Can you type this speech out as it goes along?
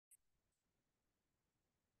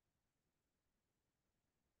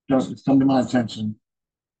it's come to my attention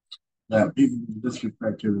that people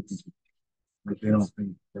disrespect your position, but they don't think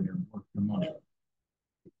they're worth the money.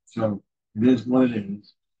 So it is what it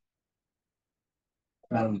is.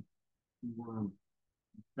 For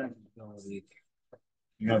respectability,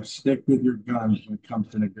 you got to stick with your guns when it comes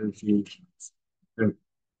to negotiations. So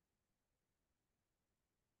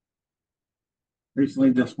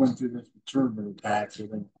recently, just went through this maternity tax, so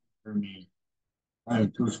they for me, I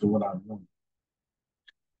had close to what I want,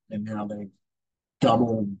 and now they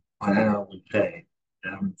doubled my hourly pay.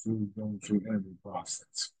 And I'm going through interview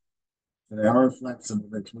process. So they are flexible.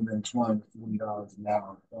 It's within $20 to $40 an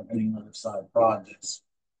hour on any other side projects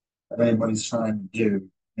that anybody's trying to do.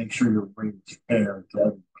 Make sure your rate is fair to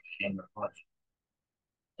everybody in their budget.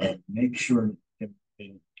 And make sure that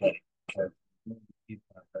you get because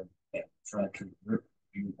people have to try to rip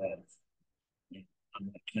you as in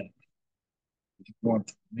the camp. If you want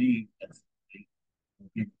to me as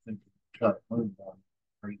people think you cut move on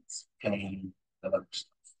rates, paying, that other stuff.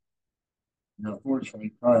 Now,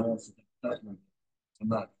 unfortunately, probably wants to cut me. I'm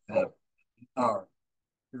not have power,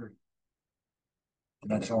 period.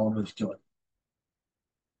 And that's all there is to it.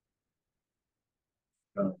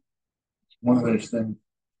 It's one of those things,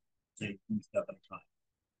 take one step at a time.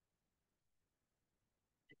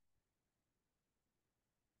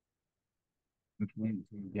 Between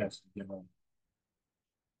two guests to get on.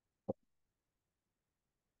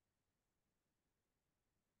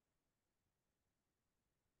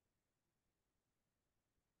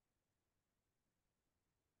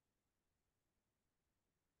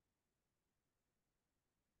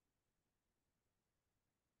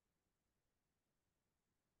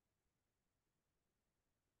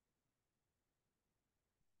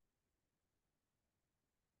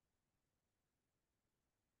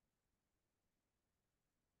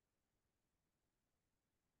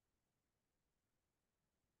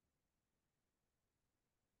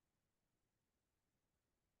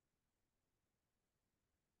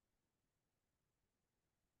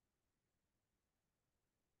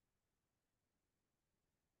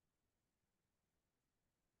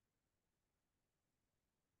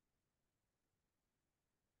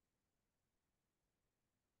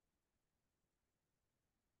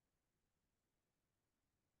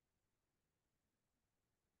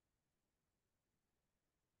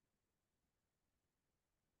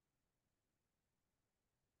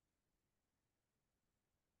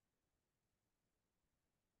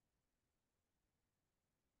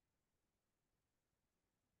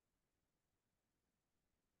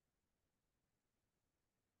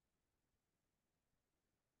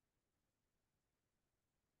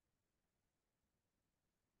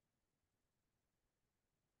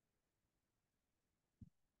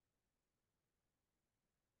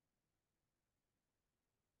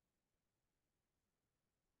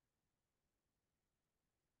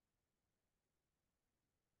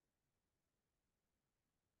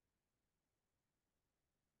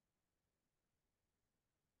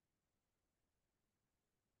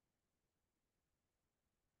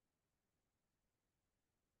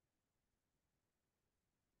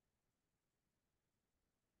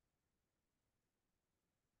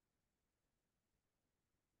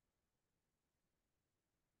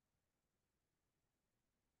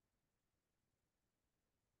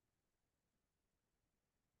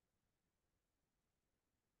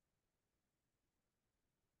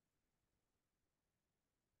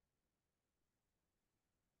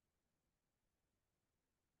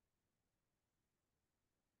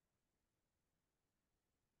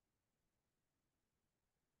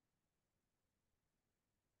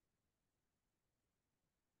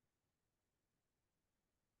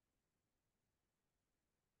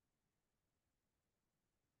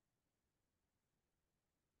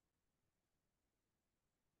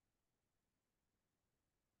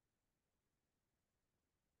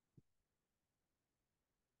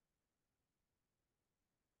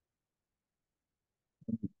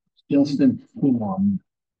 Just informed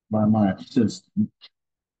by my assistant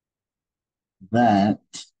that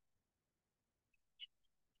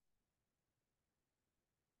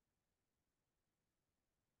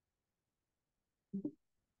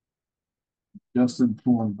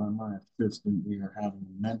we are having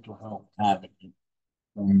a mental health advocate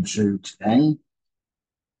on the show today.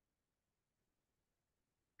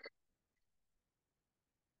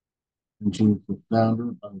 And she is the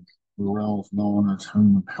founder of Lorelei Molinari's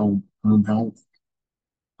Home Health.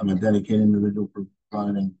 I'm a dedicated individual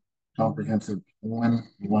providing comprehensive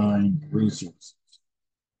online resources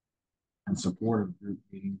and supportive group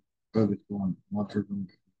meetings focused on autism,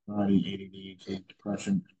 anxiety, ADHD,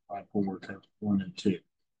 depression, and bipolar type 1 and 2.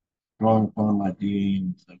 drawing upon my DA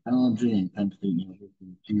in psychology and Penn State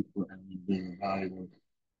University for and being valuable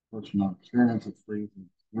personal experience of raising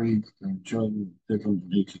three and children with autism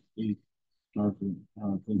and ADHD, starting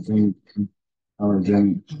thinking our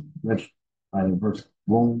journey rich by diverse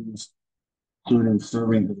roles, including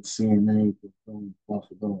serving as a CNA for filling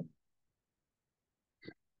possibility.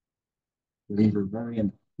 These are very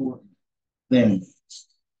important things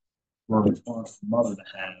for a responsible mother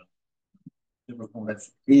to have. Difficult as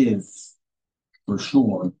it is for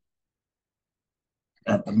sure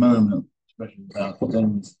at the moment, especially about the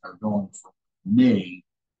things that are going for me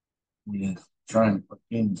with trying to put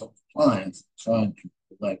things on clients, trying to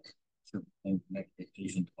collect certain things and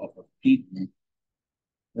expectations off of people.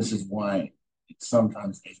 This is why it's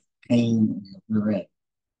sometimes a pain in the rear end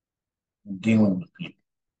in dealing with people.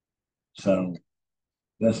 So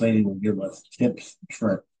this lady will give us tips and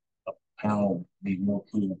tricks of how to be more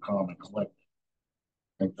cool, calm, and collected.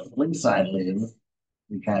 Like the flip side is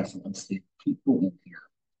we have some unstable people in here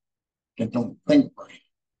that don't think right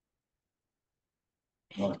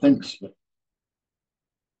or think straight.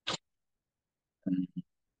 And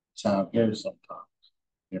that's how it goes sometimes.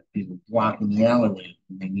 If people blocking the alleyway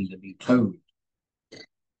and they need to be towed.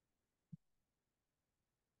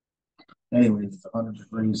 Anyways, it's 100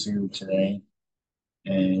 degrees here today,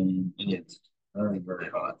 and it's very,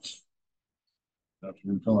 very hot. So if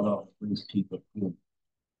you're in Philadelphia, please keep it cool.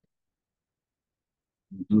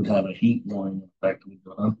 We do have a heat warning effectively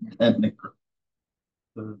on technically.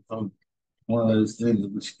 So it's one of those things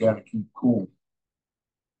that we just got to keep cool.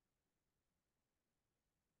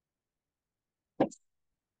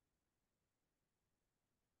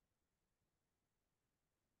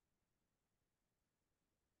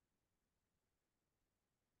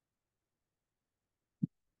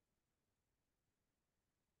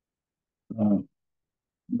 Uh,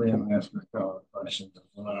 we haven't asked me a couple of questions as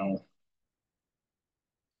well.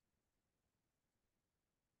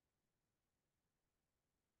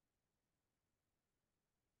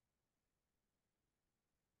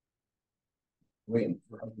 Waiting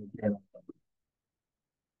for her to get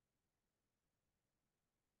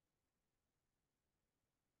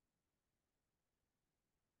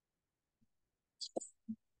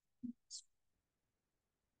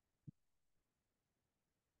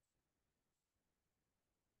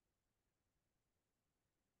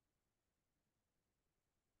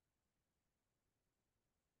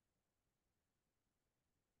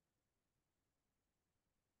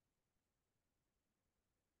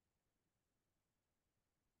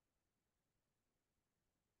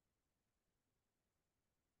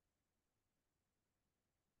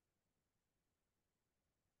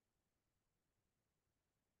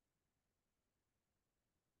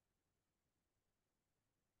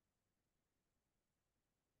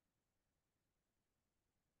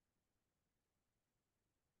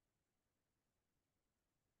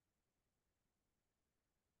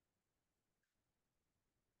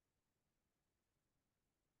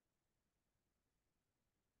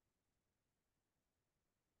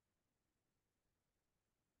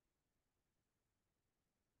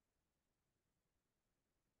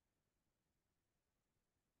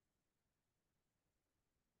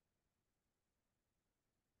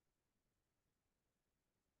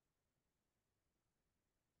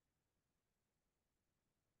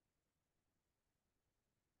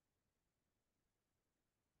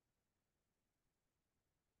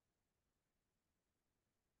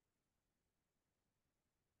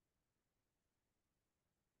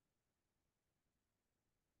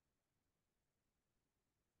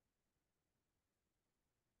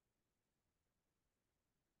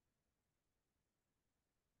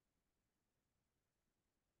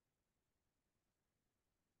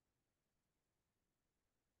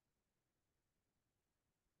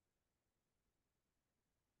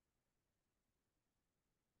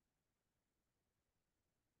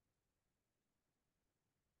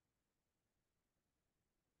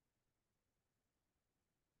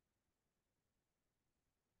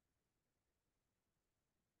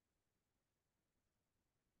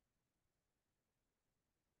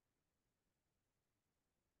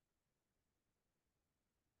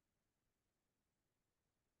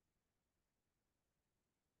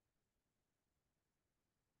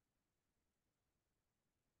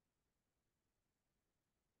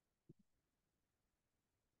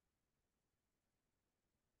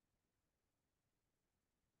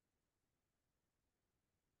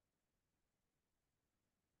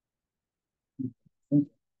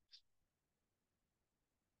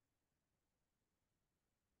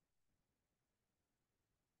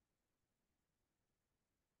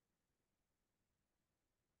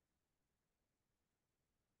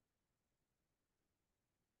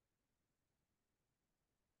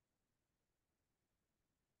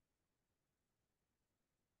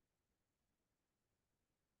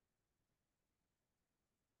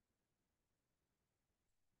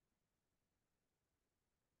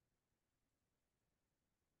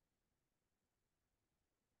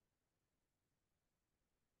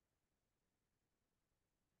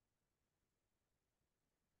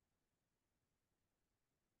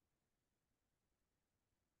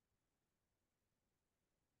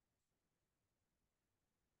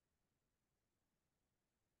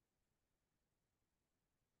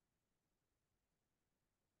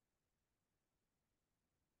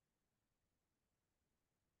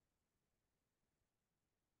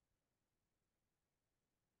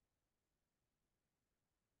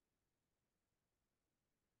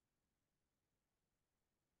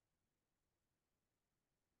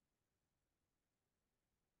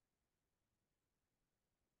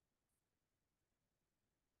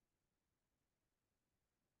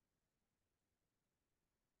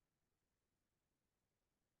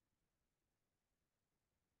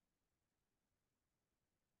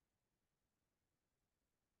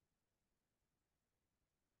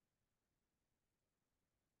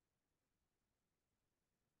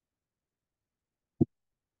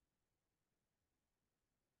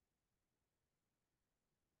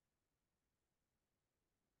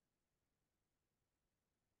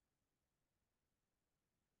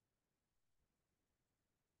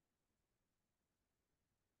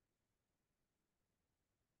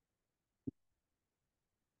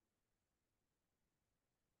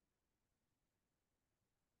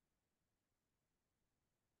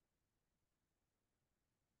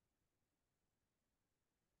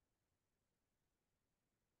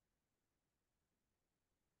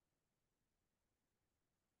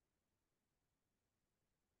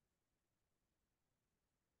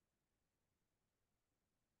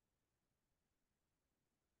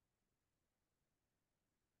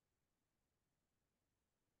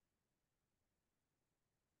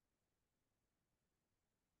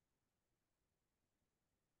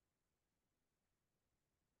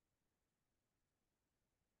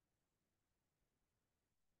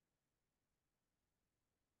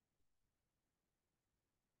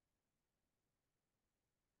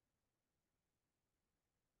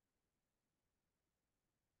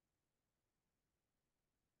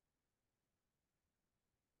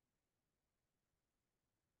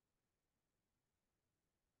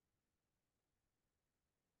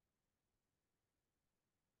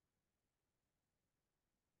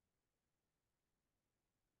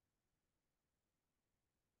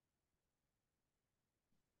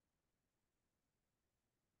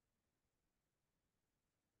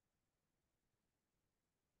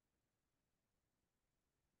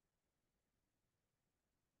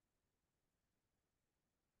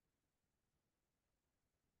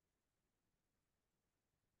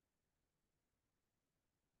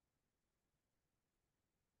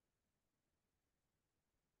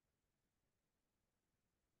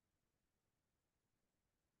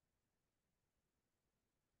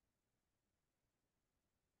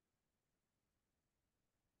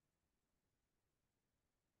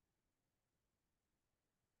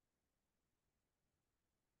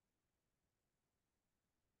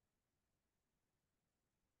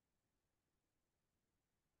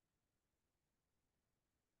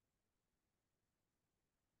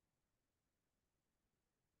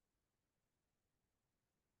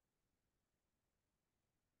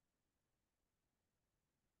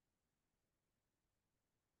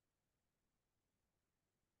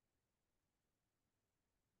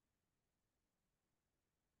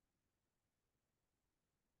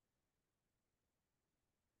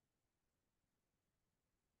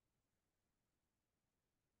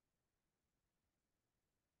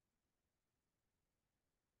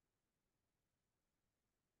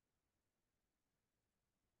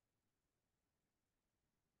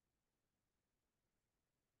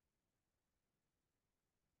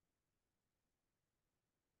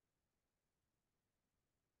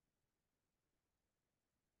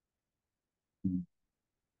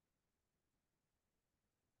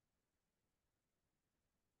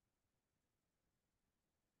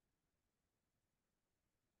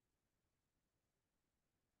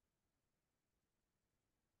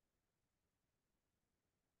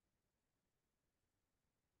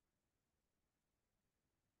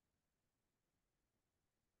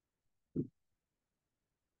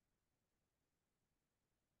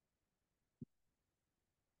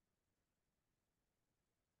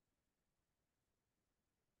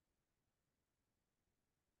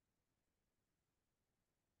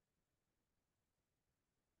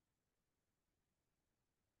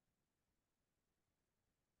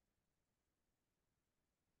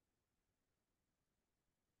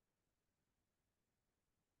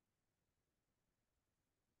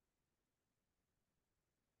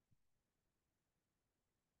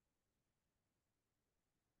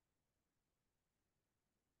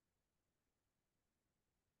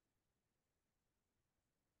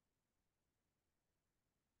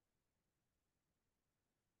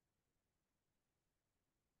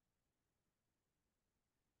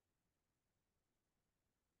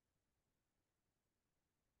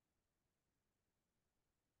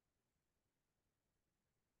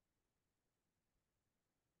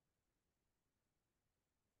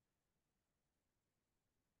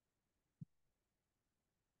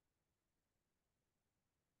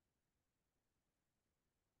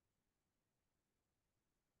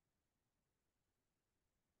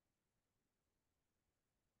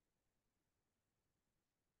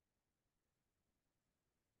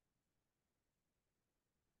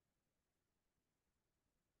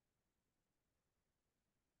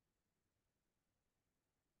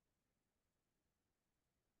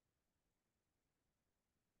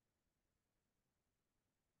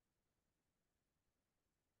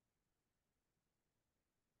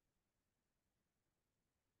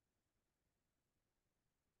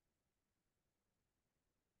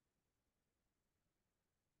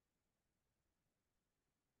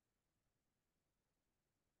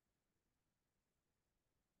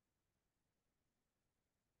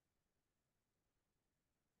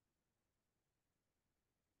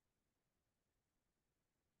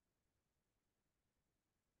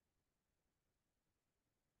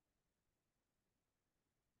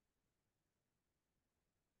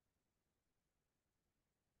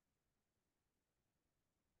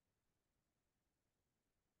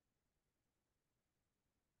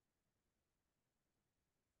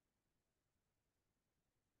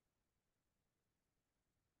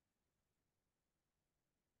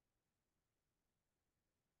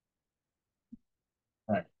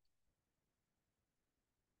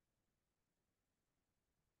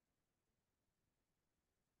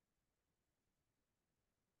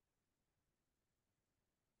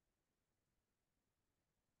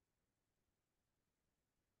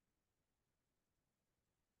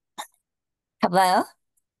Hello?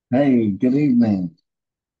 Hey, good evening.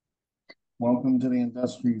 Welcome to the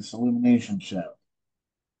Industrious Illumination Show.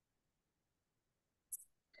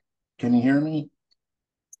 Can you hear me?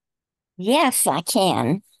 Yes, I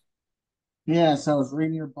can. Yes, I was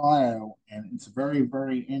reading your bio, and it's very,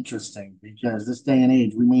 very interesting because this day and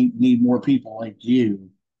age, we may need more people like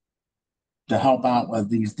you to help out with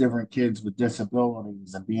these different kids with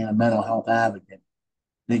disabilities and being a mental health advocate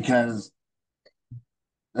because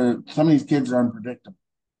some of these kids are unpredictable,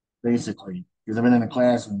 basically, because I've been in a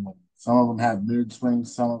classroom with them. Some of them have mood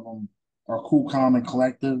swings, some of them are cool, calm, and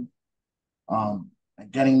collective. And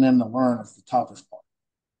getting them to learn is the toughest part.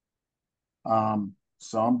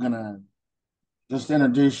 So I'm gonna just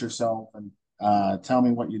introduce yourself and tell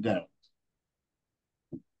me what you do.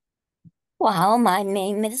 Well, my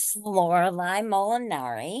name is Lorelei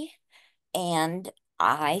Molinari, and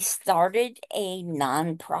I started a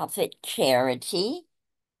nonprofit charity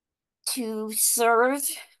to serve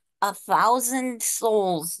 1,000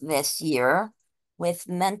 souls this year with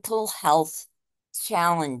mental health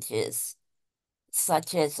challenges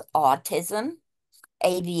such as autism,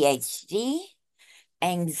 ADHD,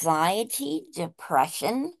 anxiety,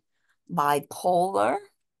 depression, bipolar,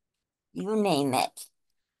 you name it.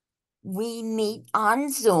 We meet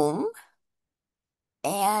on Zoom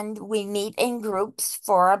and we meet in groups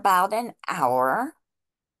for about an hour.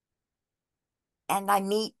 And I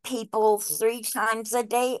meet people 3 times a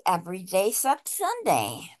day, every day except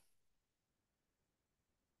Sunday.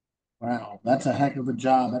 Wow, that's a heck of a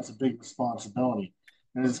job. That's a big responsibility.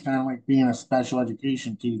 And it's kind of like being a special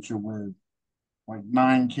education teacher with like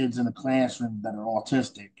 9 kids in a classroom that are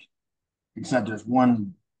autistic, except there's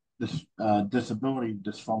one disability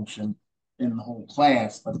dysfunction in the whole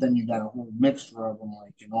class, but then you got a whole mixture of them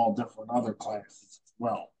like in all different other classes as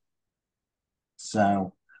well.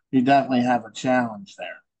 So you definitely have a challenge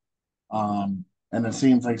there. And it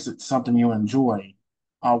seems like it's something you enjoy.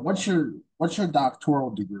 What's your doctoral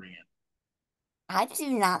degree in? I do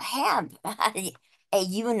not have a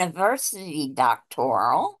university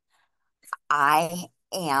doctoral. I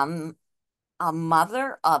am a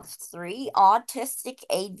mother of 3 autistic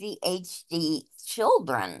ADHD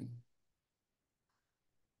children.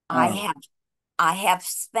 I Oh, have I have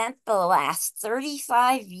spent the last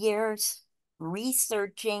 35 years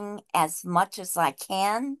researching as much as I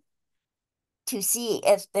can to see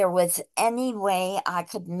if there was any way I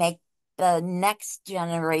could make the next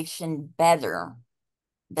generation better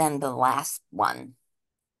than the last one.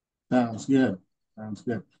 sounds good. Sounds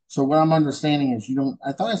good. So what I'm understanding is you don't.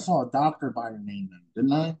 I thought I saw a doctor by your name, then,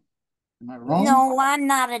 didn't I? Am I wrong? No, I'm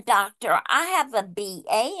not a doctor. I have a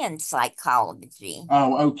BA in psychology.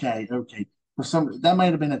 Oh, okay, okay. For some, that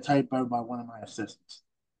might have been a typo by one of my assistants.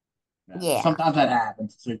 Yeah, Yeah, sometimes that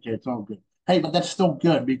happens. It's okay. It's all good. Hey, but that's still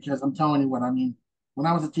good because I'm telling you what I mean. When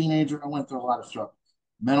I was a teenager, I went through a lot of struggles.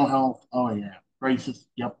 Mental health. Oh yeah, crisis.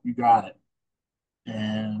 Yep, you got it.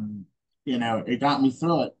 And it got me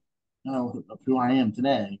through it, of who I am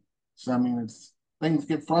today. So I mean, it's things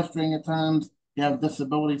get frustrating at times. You have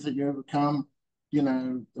disabilities that you overcome.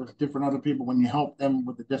 There's different other people when you help them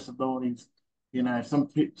with the disabilities. Some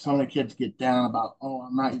of the kids get down about, oh,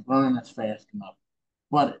 I'm not learning as fast enough.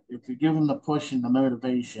 But if you give them the push and the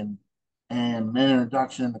motivation and an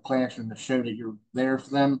introduction in the classroom to show that you're there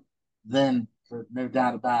for them, then there's no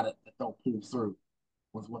doubt about it that they'll pull through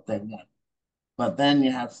with what they want. But then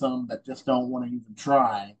you have some that just don't want to even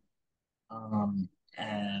try, and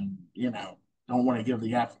don't want to give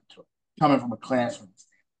the effort to it. Coming from a classroom,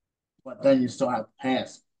 but then you still have to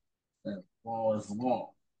pass. The law is the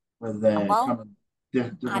law, whether they well, come in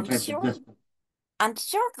different I'm types of sure discipline. I'm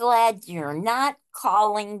sure glad you're not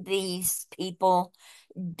calling these people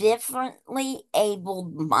differently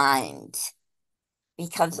abled minds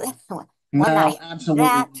because when I No, heard absolutely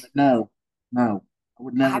that, no, no. I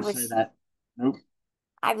would I never say was that. Nope.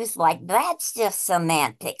 I was like, that's just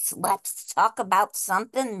semantics. Let's talk about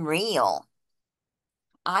something real.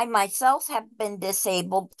 I myself have been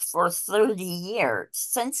disabled for 30 years,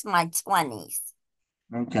 since my 20s.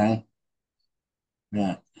 Okay.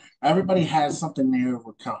 Yeah. Everybody has something they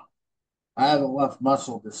overcome. I have a left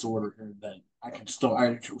muscle disorder here that I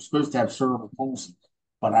was supposed to have cerebral palsy,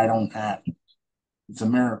 but I don't have it. It's a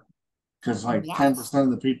miracle because like Yes. 10%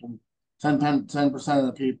 of the people, 10% of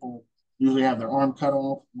the people usually have their arm cut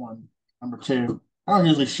off. One, number two, I don't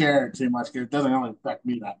usually share it too much because it doesn't really affect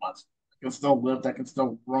me that much. I can still lift, I can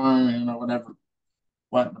still run, whatever.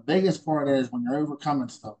 But the biggest part is when you're overcoming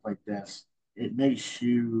stuff like this, it makes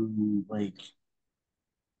you like,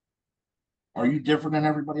 are you different than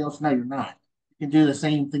everybody else? No, you're not. You can do the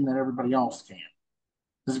same thing that everybody else can.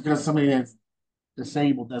 Just because somebody has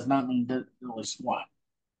disabled does not mean really squat.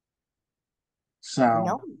 So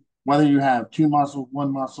No, whether you have two muscles,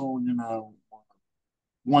 one muscle,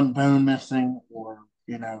 one bone missing, or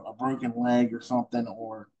a broken leg or something,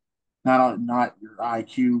 or not your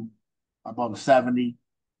IQ above 70.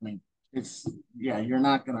 I mean, it's yeah, you're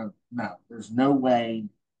not gonna no. There's no way.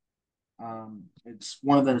 It's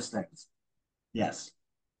one of those things. Yes.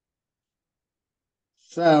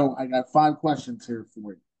 So I got 5 questions here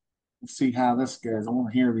for you. Let's see how this goes. I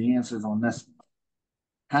want to hear the answers on this one.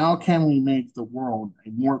 How can we make the world a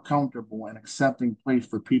more comfortable and accepting place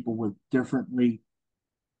for people with differently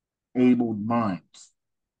abled minds?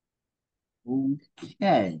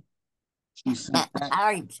 Okay. She said I that.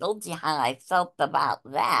 already told you how I felt about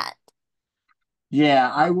that.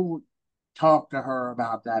 Yeah, I will talk to her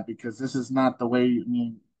about that because this is not the way, I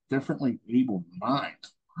mean, differently abled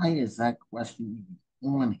minds. Why is that question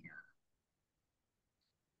even on here?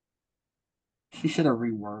 She should have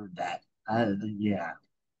reworded that. Yeah.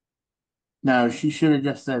 No, she should have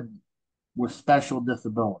just said with special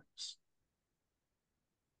disabilities.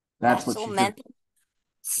 That's what Special she should. mental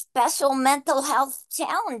special mental health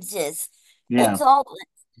challenges. Yeah. It's all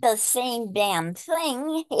the same damn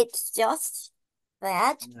thing. It's just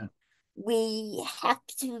that Yeah. we have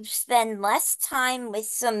to spend less time with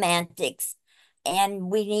semantics and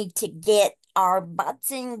we need to get our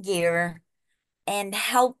butts in gear and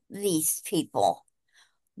help these people.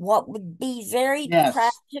 What would be very Yes.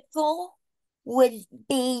 practical would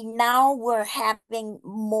be now we're having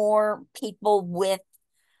more people with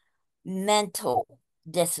mental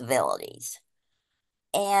disabilities.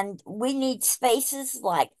 And we need spaces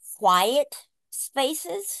like quiet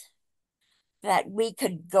spaces that we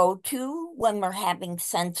could go to when we're having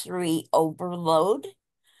sensory overload.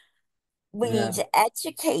 We need Yeah. to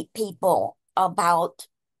educate people about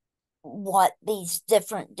what these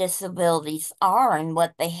different disabilities are and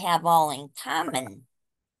what they have all in common.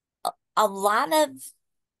 A lot of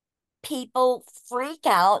people freak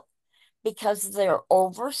out because they're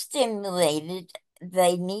overstimulated.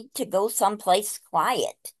 They need to go someplace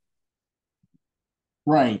quiet.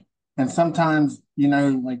 Right. And sometimes,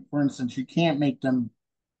 like for instance, you can't make them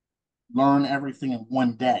learn everything in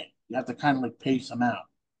one day. You have to kind of like pace them out.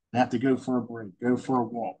 They have to go for a break, go for a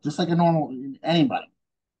walk, just like a normal anybody.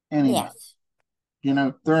 Anybody. Yes,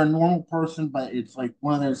 They're a normal person, but it's like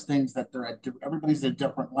one of those things that everybody's at a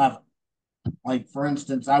different level. Like for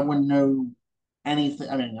instance, I wouldn't know anything.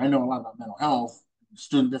 I mean, I know a lot about mental health,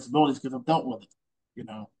 student disabilities because I've dealt with it. You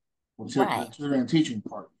know, with the right. tutoring and teaching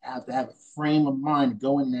part, you have to have a frame of mind to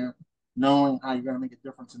go in there, knowing how you're going to make a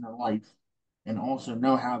difference in their life, and also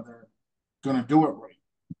know how they're going to do it right,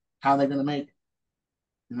 how they're going to make it.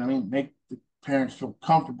 You know what I mean? Make the parents feel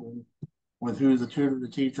comfortable with who the tutor, the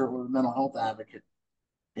teacher, or the mental health advocate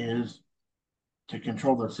is to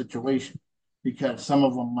control their situation because some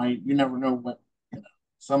of them might you never know what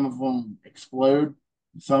some of them explode,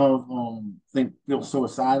 some of them feel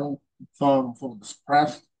suicidal, some of them feel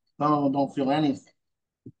depressed, some of them don't feel anything.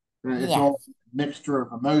 It's all Yes. a mixture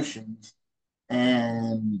of emotions.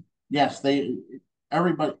 And yes, they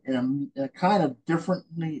everybody in a kind of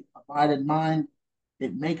differently abided mind,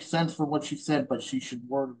 it makes sense for what she said, but she should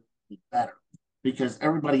word it better because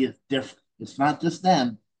everybody is different. It's not just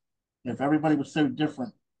them. If everybody was so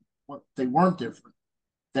different, what they weren't different,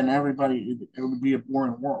 then it would be a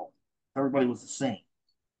boring world. Everybody was the same.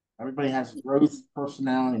 Everybody has growth,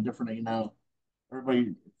 personality, different.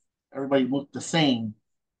 Everybody everybody looked the same.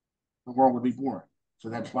 The world would be boring. So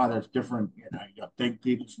that's why there's different. You got big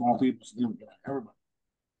people, small people, everybody.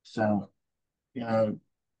 So you know, You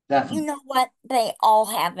definitely. know what they all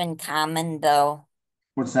have in common, though?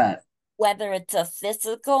 What's that? Whether it's a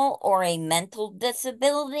physical or a mental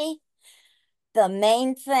disability, the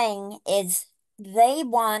main thing is they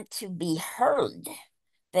want to be heard.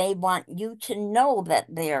 They want you to know that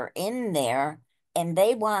they're in there and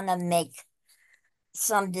they want to make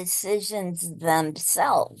some decisions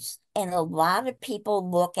themselves. And a lot of people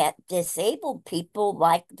look at disabled people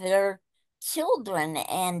like they're children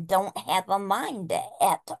and don't have a mind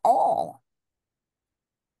at all.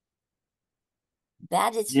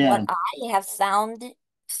 That is what Yeah, I have found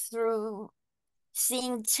through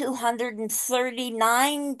seeing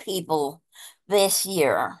 239 people this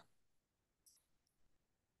year,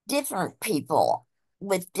 different people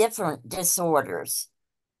with different disorders.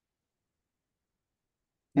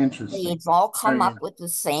 interesting. They've all come Very up interesting. with the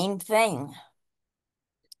same thing.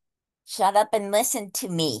 Shut up and listen to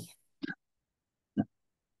me.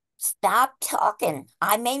 Stop talking.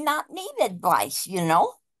 I may not need advice.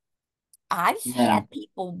 I've Yeah, had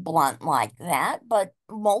people blunt like that, but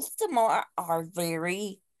most of them are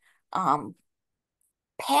very um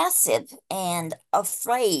passive and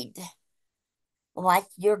afraid, like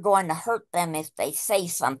you're going to hurt them if they say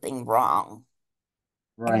something wrong.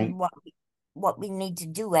 Right. And what we need to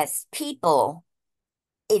do as people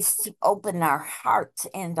is to open our hearts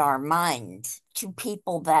and our minds to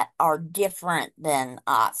people that are different than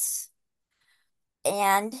us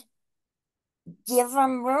and give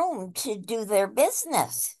them room to do their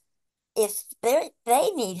business. If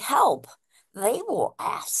they need help, they will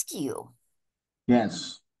ask you.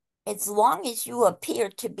 Yes. As long as you appear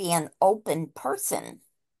to be an open person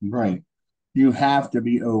Right. You have to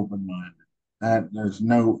be open minded. That there's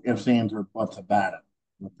no ifs, ands, or buts about it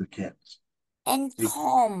with the kids. and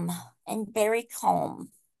calm and very calm.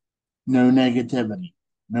 No negativity,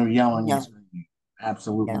 no yelling and No, screaming.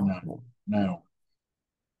 Absolutely not. no. No.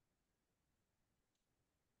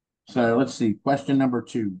 So let's see. Question number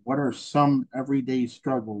two. What are some everyday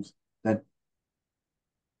struggles that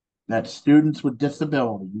students with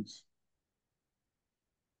disabilities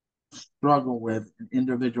struggle with an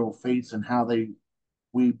individual face and how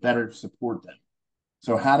we better support them?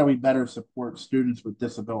 So how do we better support students with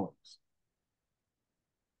disabilities?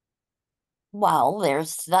 Well,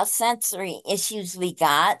 there's the sensory issues we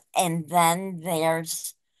got, and then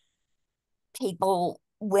there's people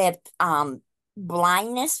with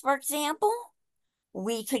blindness, for example.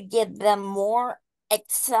 We could give them more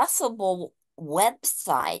accessible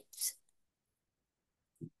websites.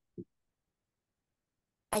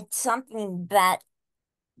 It's something that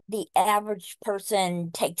the average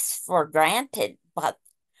person takes for granted, but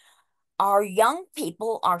our young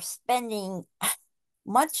people are spending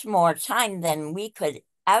much more time than we could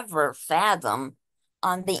ever fathom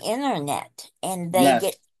on the internet, and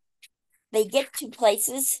Yes. they get to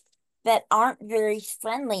places that aren't very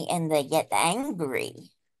friendly and they get angry.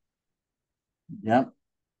 Yep.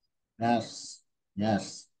 Yes.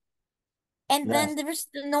 Yes. And then Yes. there's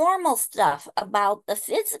the normal stuff about the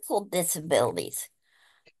physical disabilities.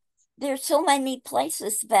 There's so many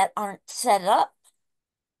places that aren't set up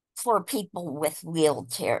for people with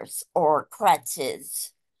wheelchairs or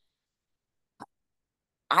crutches.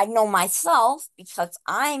 I know myself because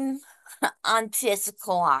I'm on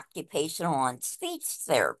physical, occupational, and speech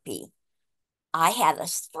therapy. I had a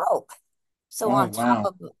stroke. So, Oh on top wow.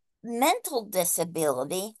 of mental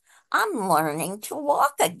disability, I'm learning to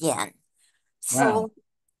walk again. Wow. So,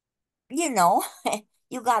 you know,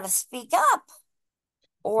 you got to speak up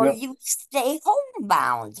or Yep. you stay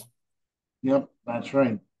homebound. Yep. That's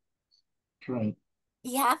right. That's right.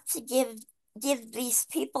 You have to give these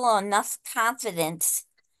people enough confidence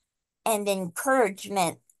and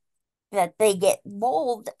encouragement that they get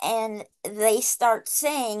bold and they start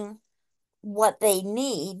saying what they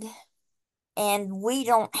need, and we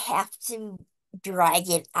don't have to drag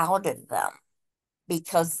it out of them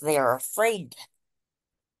because they're afraid.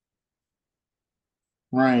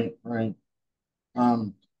 Right. Right.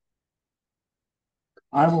 Um,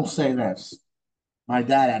 I will say this. My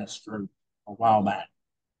dad had a stroke a while back.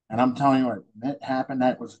 And I'm telling you what, when it happened,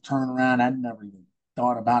 that was a turnaround I'd never even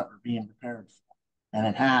thought about or being prepared for. And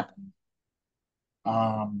it happened.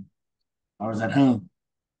 Um, I was at home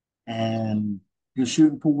and he was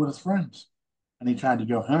shooting pool with his friends. And he tried to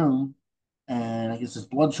go home, and I guess his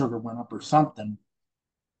blood sugar went up or something.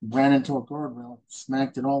 Ran into a guardrail,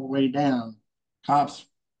 smacked it all the way down. Cops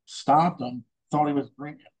stopped him, thought he was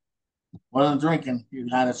drinking. Wasn't drinking, he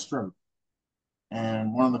had a stroke.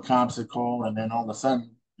 And one of the cops had called, and then all of a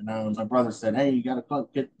sudden, my brother said, "Hey, you got to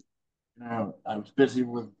get." I was busy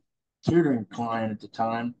with a tutoring client at the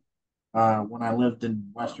time when I lived in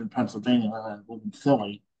Western Pennsylvania. I lived in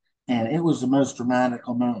Philly, and it was the most dramatic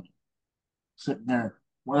moment. Sitting there,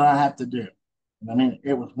 what do I have to do? And I mean,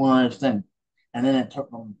 it was one of those things. And then it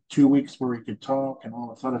took him 2 weeks where he could talk and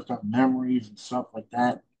all this other stuff, memories and stuff like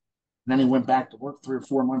that. And then he went back to work 3 or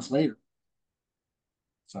 4 months later.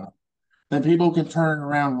 So then people can turn it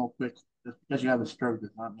around real quick. Just because you have a stroke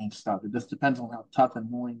does not mean stuff. It just depends on how tough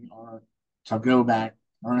and willing you are to go back,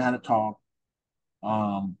 learn how to talk,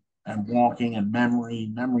 and walking and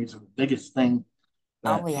memory. Memories are the biggest thing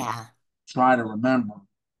Oh, that yeah. try to remember.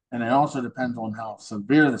 And it also depends on how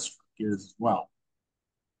severe the stroke is as well.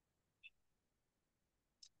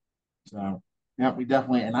 So, yeah, we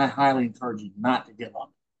definitely, and I highly encourage you not to give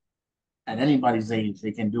up. At anybody's age,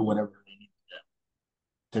 they can do whatever they need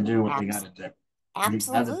to do what they got Abs- to do. You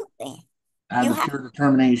Absolutely. have You the have, pure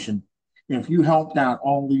determination. If you helped out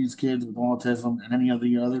all these kids with autism and any of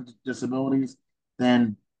the other disabilities,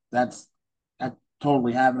 then that's that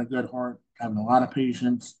totally having a good heart, having a lot of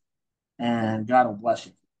patience, and God will bless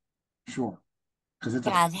you. Sure. Because it's a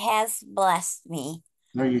God has blessed me.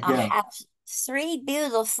 there you I go. have three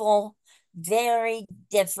beautiful very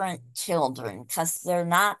different children because they're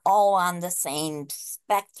not all on the same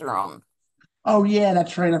spectrum. Oh yeah,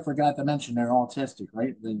 that's right. I forgot to mention they're autistic,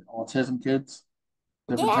 right? The autism kids,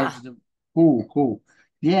 different Yeah, types of. Cool, cool.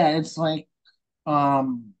 Yeah, it's like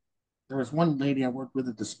um, there was one lady I worked with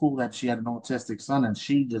at the school that she had an autistic son, and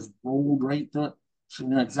she just rolled right through it. She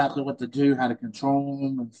knew exactly what to do, how to control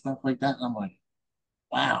him, and stuff like that. And I'm like,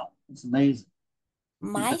 wow, it's amazing.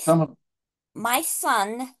 my Because some of my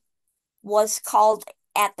son was called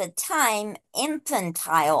at the time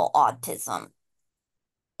infantile autism.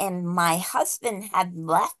 And my husband had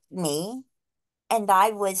left me, and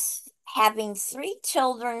I was having three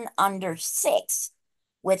children under six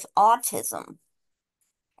with autism.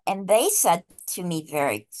 And they said to me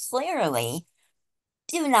very clearly,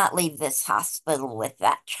 do not leave this hospital with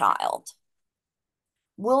that child.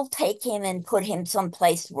 We'll take him and put him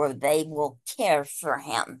someplace where they will care for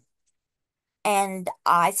him. And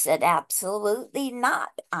I said, absolutely not.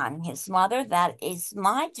 I'm his mother. That is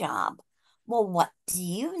my job. Well, what do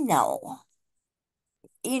you know?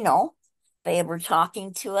 You know, they were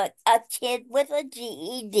talking to a kid with a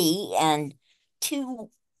GED and two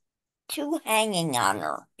two hanging on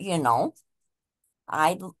her, you know.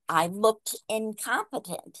 I looked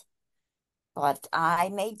incompetent, but I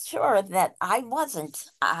made sure that I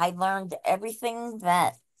wasn't. I learned everything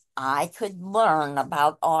that I could learn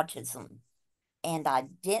about autism, and I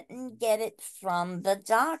didn't get it from the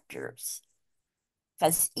doctors.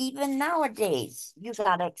 Because even nowadays, you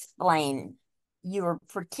got to explain your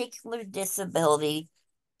particular disability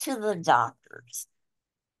to the doctors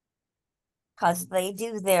because they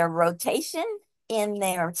do their rotation in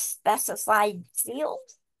their specified field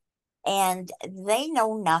and they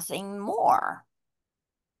know nothing more.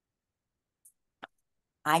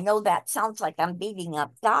 I know that sounds like I'm beating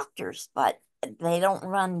up doctors, but they don't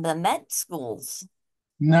run the med schools.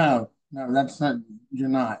 no, no, that's not. You're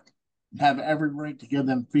not. You have every right to give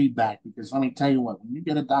them feedback because let me tell you what, when you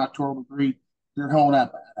get a doctoral degree, you're held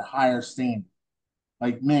up at a higher standard.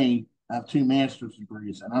 Like me, I have two master's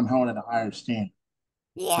degrees, and I'm held at a higher standard.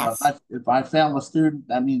 So if Yes, I fail a student,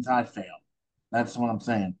 that means I failed. That's what I'm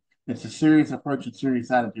saying. It's a serious approach and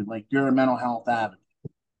serious attitude. Like you're a mental health advocate.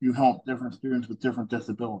 You help different students with different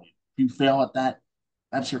disabilities. If you fail at that,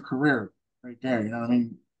 that's your career right there. You know what I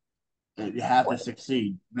mean? You have to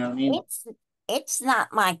succeed. You know what I mean? it's it's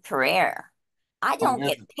not my career. I Oh, don't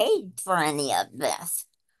yes. get paid for any of this.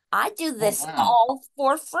 I do Oh, this wow. all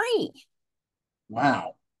for free.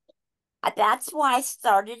 Wow. That's why I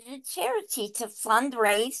started a charity to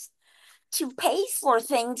fundraise to pay for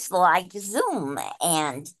things like Zoom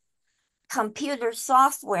and computer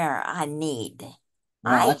software I need.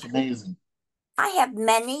 Wow. I That's amazing. I have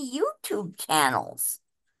many YouTube channels.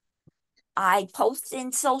 I post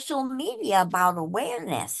in social media about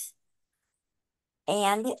awareness.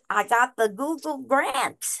 And I got the Google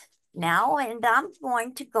grant now, and I'm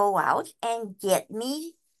going to go out and get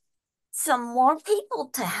me some more people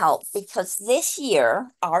to help because this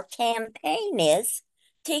year our campaign is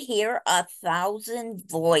to hear 1,000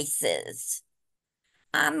 voices.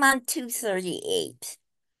 I'm on 238.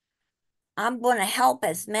 I'm going to help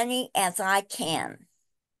as many as I can.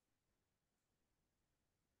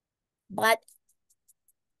 But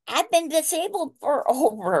I've been disabled for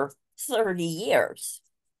over 30 years.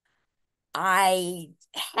 I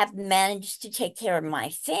have managed to take care of my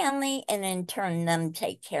family and in turn them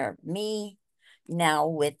take care of me now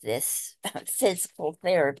with this physical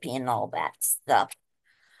therapy and all that stuff.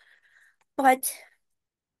 But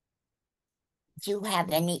do you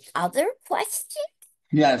have any other questions?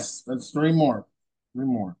 Yes. That's three more. Three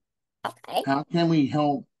more. Okay. How can we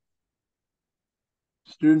help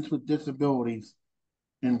students with disabilities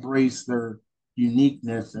embrace their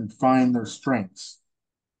uniqueness and find their strengths?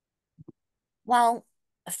 Well,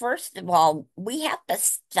 first of all, we have to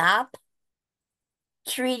stop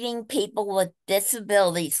treating people with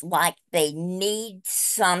disabilities like they need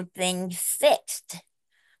something fixed.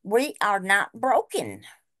 We are not broken.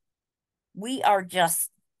 We are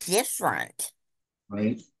just different.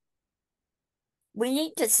 Right? We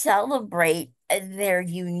need to celebrate their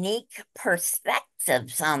unique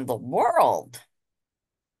perspectives on the world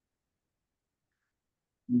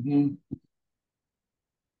Hmm.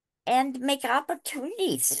 and make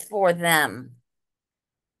opportunities for them.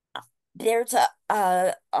 There's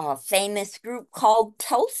a famous group called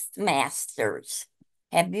Toastmasters.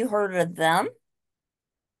 Have you heard of them?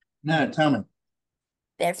 No, tell me.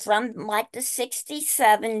 They're from like the 60s,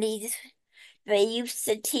 70s. They used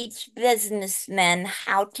to teach businessmen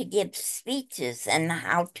how to give speeches and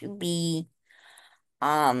how to be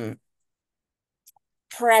um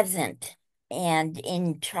present and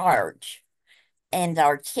in charge. and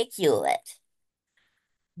articulate.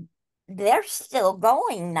 They're still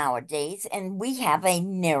going nowadays, and we have a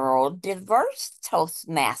neurodiverse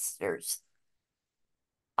Toastmasters.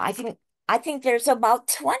 I think I think there's about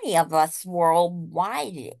 20 of us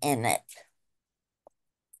worldwide in it.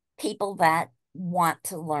 People that want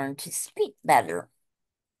to learn to speak better.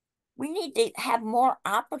 We need to have more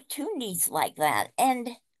opportunities like that.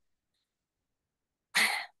 And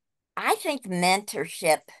I think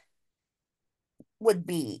mentorship would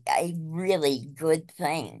be a really good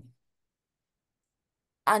thing.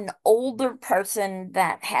 An older person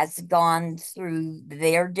that has gone through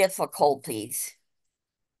their difficulties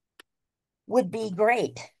would be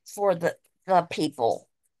great for the people.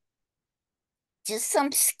 Just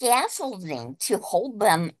some scaffolding to hold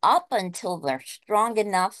them up until they're strong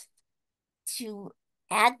enough to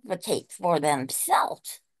advocate for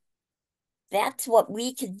themselves. That's what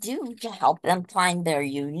we could do to help them find their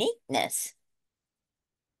uniqueness.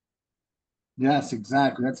 Yes,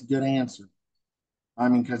 exactly. That's a good answer. I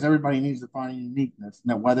mean, because everybody needs to find uniqueness.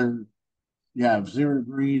 Now, whether you have 0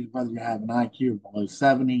 degrees, whether you have an IQ of below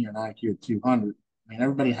 70 or an IQ of 200, I mean,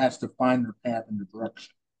 everybody has to find their path and their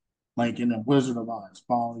direction. Like in the Wizard of Oz,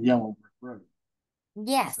 follow the yellow brick road.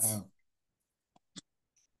 Yes. So,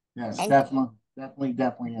 yes, And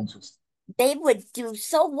definitely interesting. they would do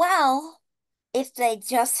so well if they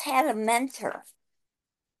just had a mentor.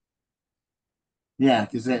 Yeah,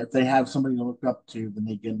 because if they have somebody to look up to, then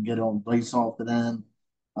they can get on base off of them.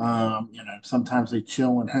 Sometimes they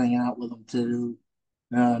chill and hang out with them too.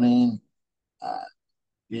 You know what I mean? Uh,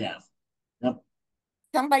 yeah. Yep.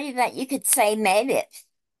 Somebody that you could say made it.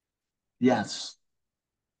 Yes.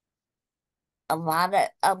 A lot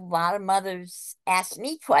of mothers ask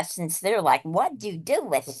me questions. They're like, "What do you do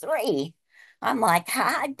with three?" I'm like,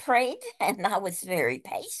 "I prayed and I was very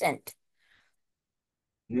patient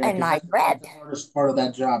Yeah, and because I that's read." the hardest part of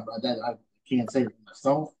that job. That I can't say it for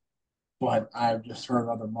myself, but I've just heard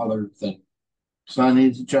other mothers that son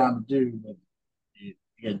needs a job to do, but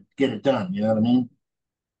you get it done. You know what I mean?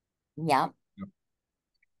 Yeah,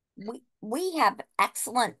 we have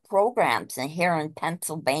excellent programs in here in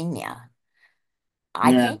Pennsylvania.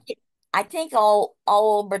 I Yeah. think I think all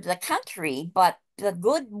over the country, but the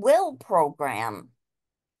Goodwill program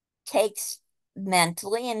takes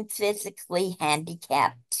mentally and physically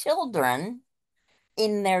handicapped children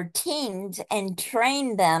in their teens and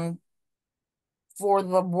train them for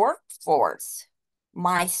the workforce.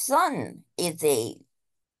 My son is a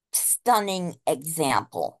stunning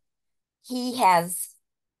example. He has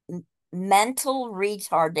mental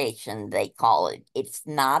retardation, they call it. It's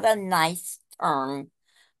not a nice term,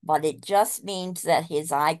 but it just means that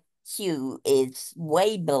his IQ is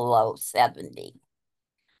way below 70.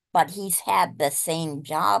 But he's had the same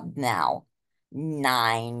job now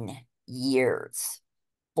 9 years,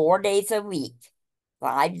 4 days a week,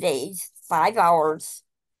 5 days, 5 hours,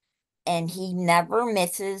 and he never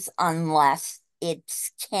misses unless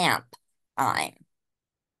it's camp time.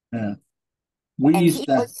 Yeah. We And used he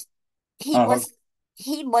to. was he Oh, was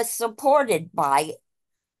he was supported by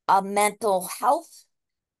a mental health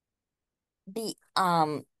the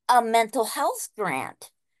a mental health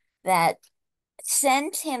grant that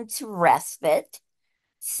sends him to respite,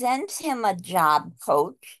 sends him a job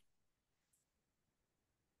coach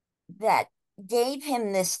that gave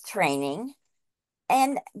him this training.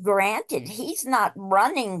 And granted, he's not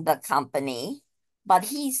running the company, but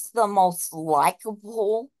he's the most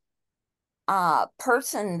likable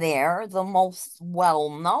person there, the most well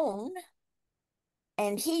known,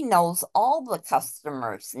 and he knows all the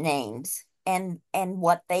customers' names and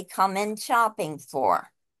what they come in shopping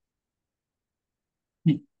for.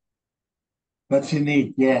 that's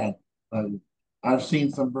unique. Yeah. Uh, I've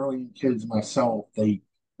seen some brilliant kids myself. They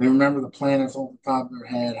remember the planets on the top of their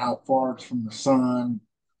head, how far it's from the sun,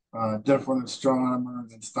 different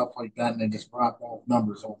astronomers and stuff like that, and they just drop off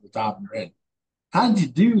numbers off the top of their head. How'd you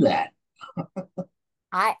do that?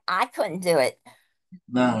 I couldn't do it,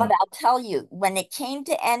 but No. I'll tell you, when it came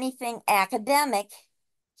to anything academic,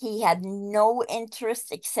 he had no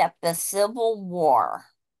interest except the Civil War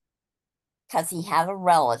because he had a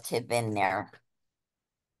relative in there.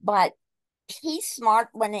 But he's smart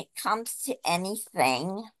when it comes to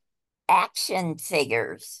anything action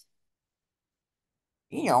figures,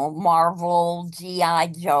 Marvel, G.I.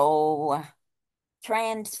 Joe,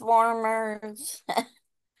 Transformers.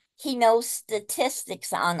 He knows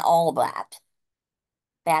statistics on all that.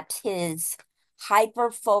 That's his hyper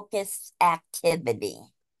focused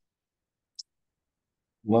activity.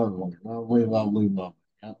 Lovely, lovely, lovely, lovely.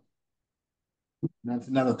 Yep. That's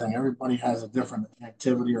another thing. Everybody has a different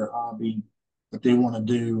activity or hobby that they want to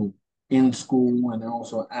do. in school and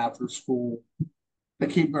also after school to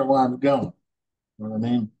keep their lives going. You know what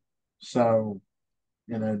I mean? So,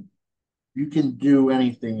 you know, you can do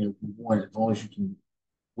anything if you want, as long as you can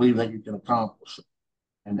believe that you can accomplish it.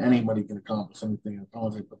 And anybody can accomplish anything as long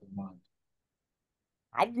as they put their mind,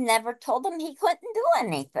 I've never told him he couldn't do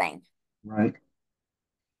anything. right?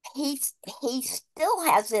 He's he still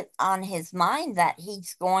has it on his mind that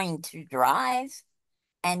he's going to drive,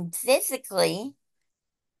 and physically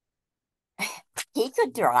he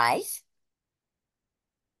could drive.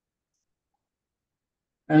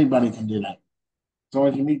 Anybody can do that. As long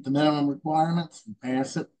as you meet the minimum requirements and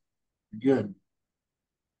pass it, you're good.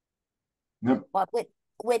 Yep. But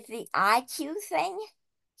with the IQ thing,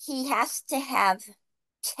 he has to have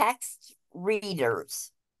text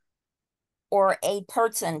readers or a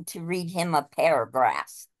person to read him a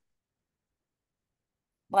paragraph.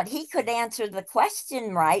 But he could answer the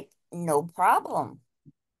question right, no problem.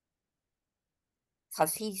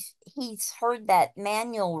 Because he's heard that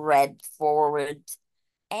manual read forwards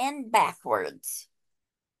and backwards.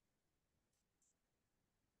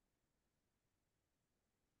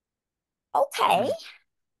 Okay,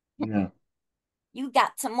 Yeah. you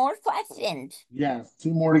got some more questions. Yes.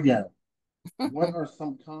 Two more to go. What are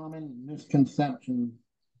some common misconceptions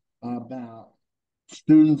about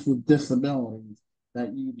students with disabilities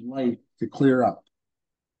that you'd like to clear up?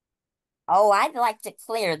 Oh, I'd like to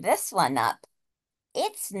clear this one up.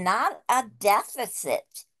 It's not a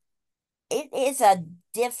deficit. It is a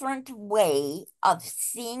different way of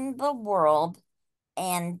seeing the world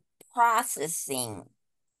and processing.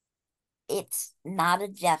 It's not a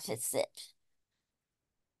deficit.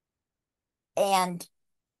 And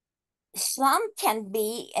some can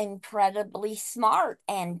be incredibly smart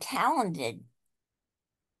and talented.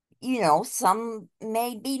 Some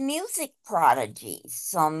may be music prodigies,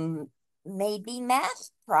 some may be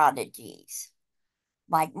math prodigies.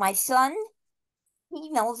 Like my son, he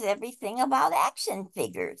knows everything about action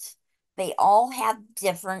figures. They all have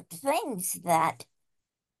different things that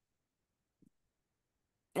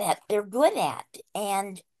they're good at,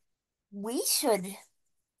 and we should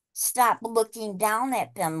stop looking down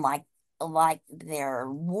at them like they're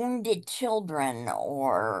wounded children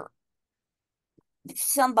or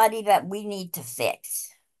somebody that we need to fix.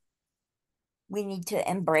 We need to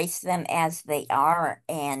embrace them as they are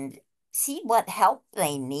and see what help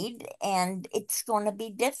they need, and it's going to be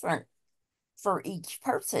different for each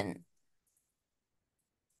person.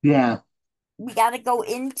 Yeah. We got to go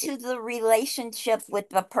into the relationship with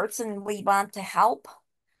the person we want to help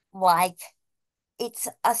like it's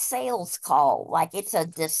a sales call, like it's a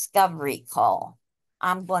discovery call.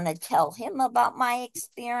 I'm going to tell him about my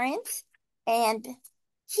experience, and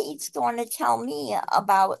he's going to tell me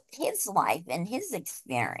about his life and his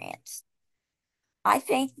experience. I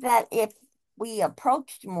think that if we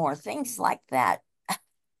approached more things like that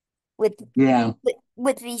with Yeah.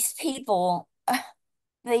 with these people,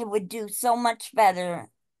 they would do so much better.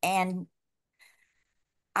 And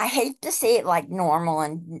I hate to say it like normal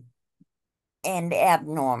and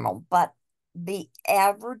abnormal, but the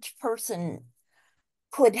average person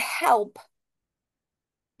could help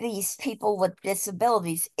these people with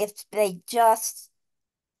disabilities if they just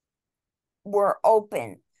were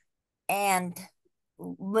open and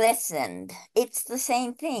listened. It's the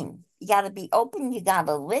same thing. You got to be open, you got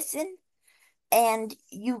to listen, and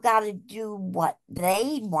you got to do what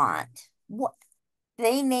they want. What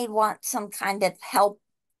they may want some kind of help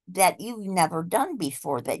that you've never done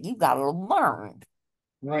before that you got to learn.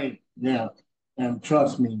 Right. Yeah. And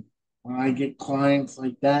trust me, when I get clients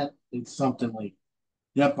like that, it's something like,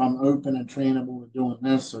 yep, I'm open and trainable to doing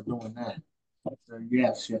this or doing that. So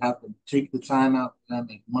yes, you have to take the time out for them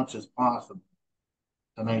as much as possible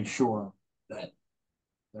to make sure that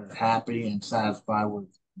they're happy and satisfied with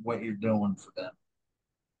what you're doing for them.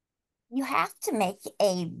 You have to make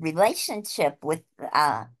a relationship with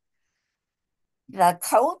the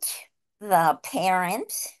coach, the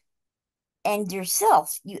parent, and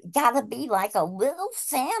yourself. You got to be like a little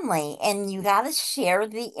family, and you got to share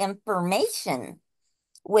the information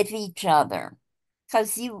with each other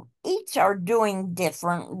because you each are doing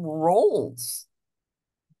different roles.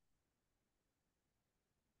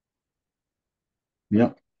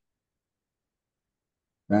 Yep,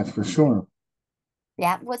 that's for sure.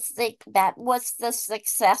 That was the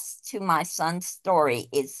success to my son's story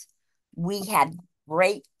is we had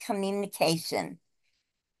great communication,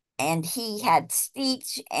 and he had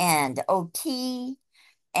speech and OT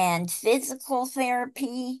and physical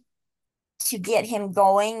therapy to get him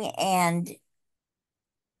going. And,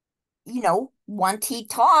 once he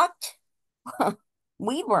talked,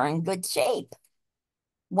 we were in good shape.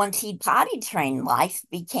 Once he potty trained, life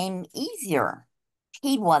became easier.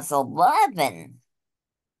 He was 11.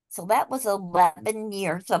 So that was 11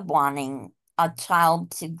 years of wanting a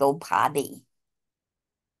child to go potty.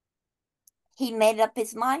 He made up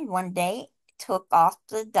his mind one day, took off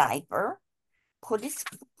the diaper, put his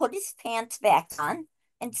put his pants back on,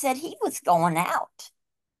 and said he was going out.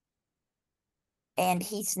 And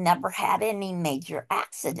he's never had any major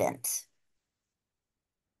accidents.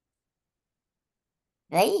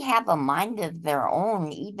 They have a mind of their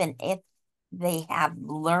own, even if they have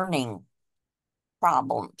learning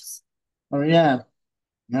problems. Oh yeah.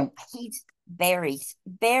 Yep. He's very,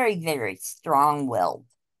 very, very strong-willed.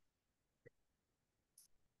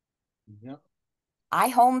 Yep.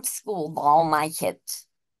 I homeschooled all my kids.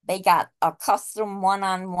 They got a custom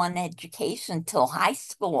one-on-one education till high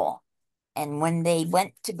school. And when they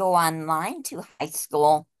went to go online to high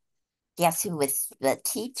school, guess who was the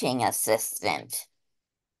teaching assistant?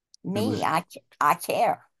 It Me, was. I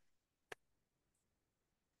care.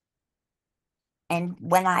 And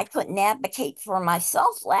when I couldn't advocate for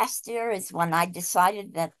myself last year is when I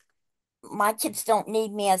decided that my kids don't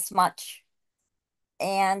need me as much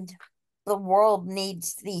and the world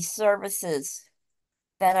needs these services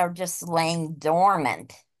that are just laying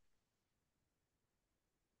dormant.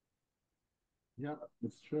 Yep.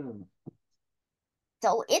 It's true.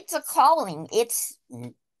 So it's a calling.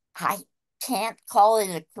 I can't call it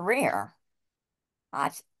a career.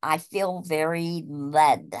 I I feel very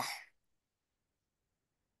led.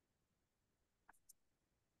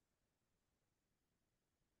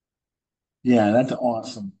 Yeah, that's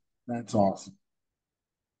awesome. That's awesome.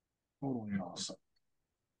 Totally awesome.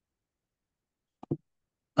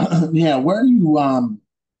 Yeah, where are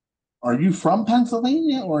you from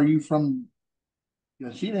Pennsylvania or are you from, you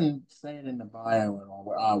know, she didn't say it in the bio at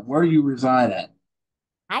all. Where do you reside at?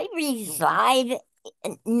 I reside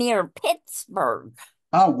near Pittsburgh.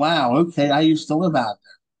 Oh wow, okay. I used to live out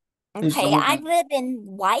there. I used to Okay, live I in, live in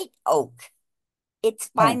White Oak. It's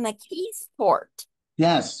by oh McKeesport.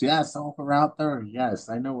 yes, yes, off of Route 30. Yes,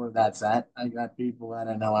 I know where that's at. I got people that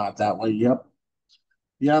I know out that way. Yep,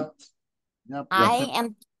 yep, yep, yep. I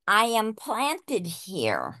am I am planted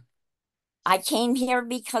here. I came here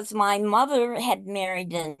because my mother had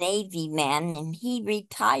married a Navy man and he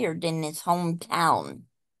retired in his hometown.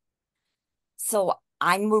 So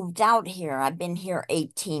I moved out here. I've been here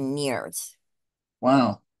 18 years.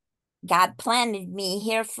 Wow. God planted me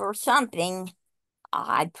here for something.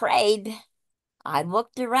 I prayed. I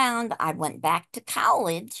looked around. I went back to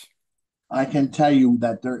college. I can tell you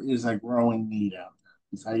that there is a growing need out there.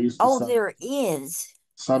 'Cause I used to Oh, there is.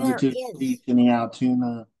 There substitute is. teach in the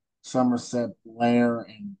Altoona, Somerset, Blair,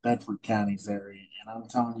 and Bedford counties area. And I'm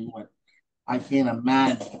telling you what, I can't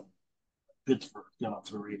imagine Pittsburgh going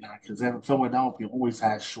through right now because Philadelphia always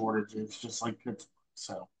has shortages, just like Pittsburgh.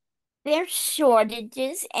 So, There's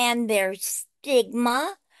shortages and there's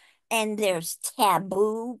stigma and there's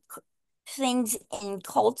taboo things in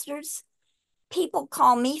cultures. People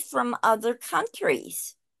call me from other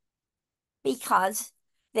countries because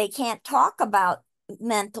they can't talk about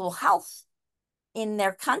mental health in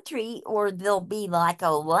their country or they'll be like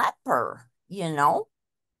a leper, you know?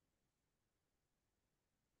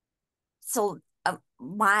 So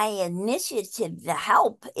my initiative to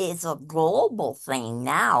help is a global thing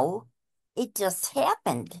now. It just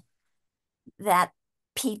happened that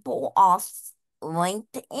people off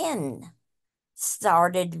LinkedIn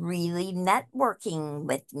started really networking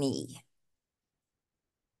with me.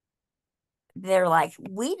 They're like,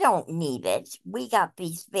 we don't need it. We got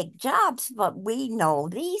these big jobs, but we know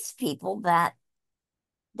these people that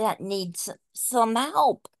need some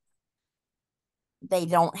help. They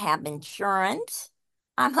don't have insurance.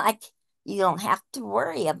 I'm like, you don't have to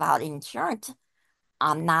worry about insurance.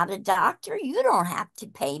 I'm not a doctor. You don't have to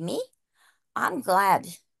pay me. I'm glad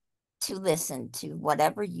to listen to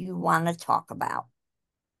whatever you want to talk about.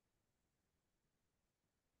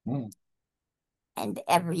 mm, And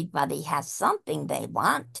everybody has something they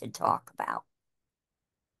want to talk about,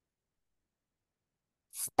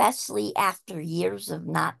 especially after years of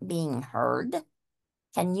not being heard.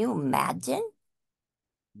 Can you imagine?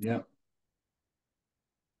 yep.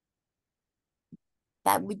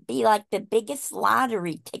 That would be like the biggest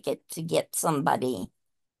lottery ticket to get somebody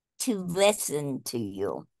to listen to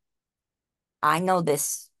you. I know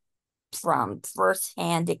this from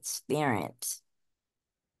firsthand experience.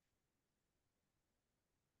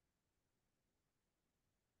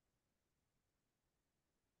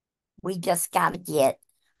 We just got to get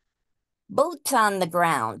boots on the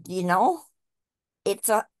ground, you know? It's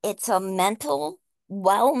a mental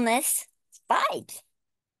wellness fight.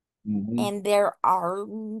 Hmm. and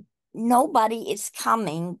nobody is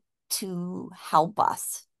coming to help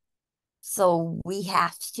us. So we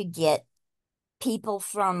have to get people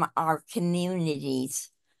from our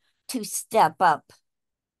communities to step up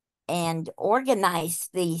and organize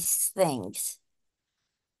these things.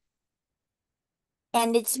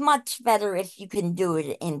 And it's much better if you can do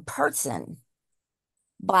it in person,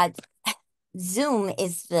 but Zoom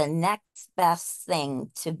is the next best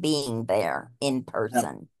thing to being there in Yep.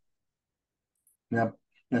 person. Yep.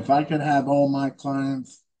 If I could have all my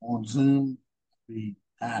clients on Zoom, I'd be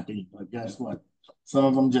happy. But guess what? Some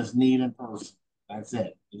of them just need in person. That's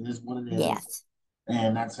it. It is what it is. Yes.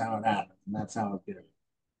 And that's how it happens. And that's how it goes.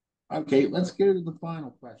 Okay, let's go to the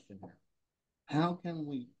final question here. How can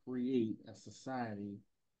we create a society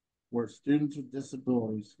where students with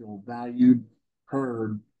disabilities feel valued,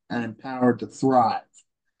 heard, and empowered to thrive?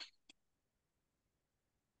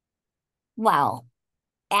 Well,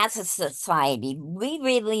 as a society, we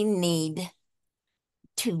really need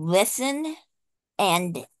to listen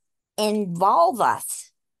and involve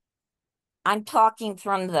us. I'm talking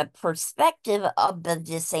from the perspective of the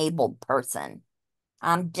disabled person.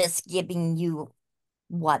 I'm just giving you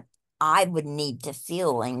what I would need to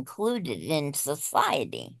feel included in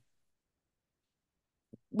society.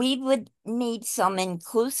 We would need some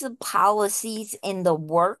inclusive policies in the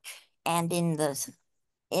work and in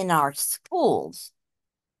our schools,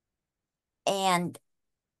 and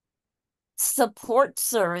support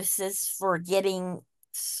services for getting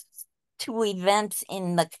to events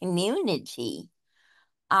in the community,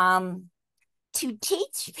 um, to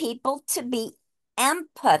teach people to be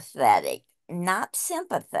empathetic, not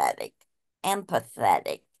sympathetic,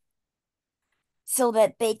 empathetic, so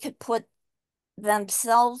that they could put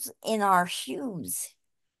themselves in our shoes,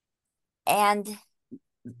 and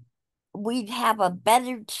we'd have a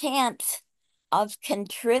better chance of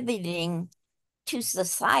contributing to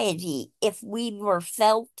society if we were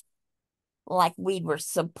felt like we were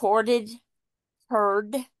supported,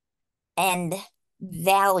 heard, and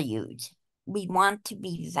valued. We want to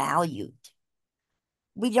be valued.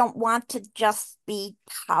 We don't want to just be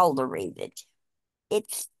tolerated.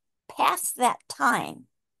 It's past that time.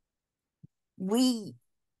 We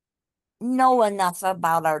know enough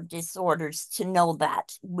about our disorders to know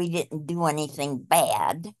that we didn't do anything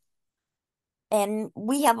bad. And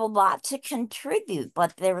we have a lot to contribute,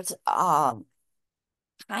 but there's kind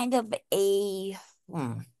of a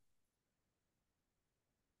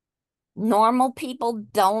normal people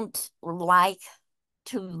don't like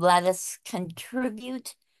to let us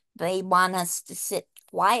contribute. They want us to sit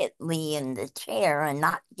quietly in the chair and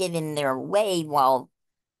not get in their way while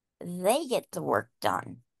they get the work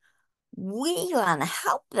done. We want to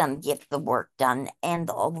help them get the work done, and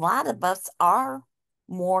a lot of us are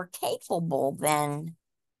more capable than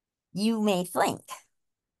you may think.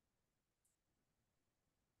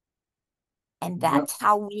 And Yep, that's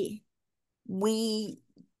how we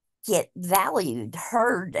get valued,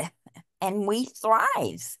 heard, and we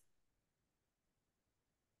thrive.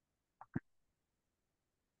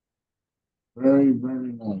 very,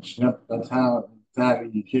 very nice. Yep, that's how exactly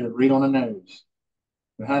you can't read on the nose.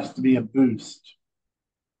 There has to be a boost,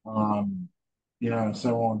 um,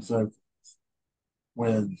 so on and so forth,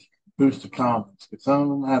 with boost of confidence. Because some of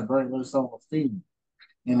them have very low self-esteem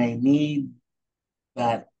and they need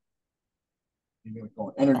that you're going to call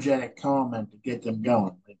it energetic comment to get them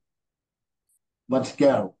going. Like, let's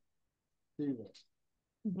go. Do this.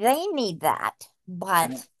 They need that, Yeah.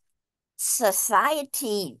 but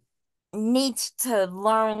society needs to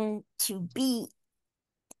learn to be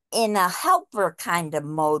in a helper kind of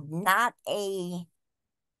mode, not a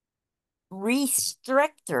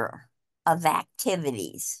restrictor of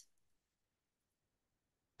activities.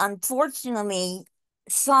 Unfortunately,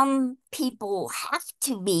 some people have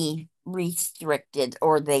to be restricted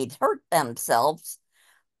or they'd hurt themselves,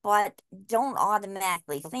 but don't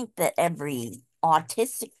automatically think that every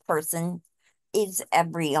autistic person is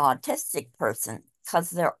every autistic person because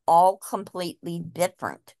they're all completely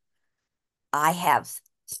different. I have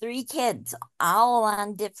three kids, all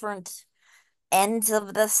on different ends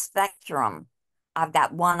of the spectrum. I've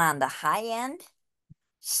got one on the high end.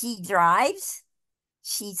 She drives.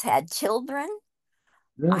 She's had children.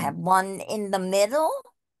 I Good. have one in the middle.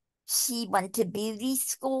 She went to beauty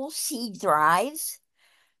school. She drives.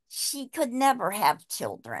 She could never have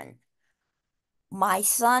children. My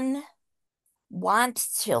son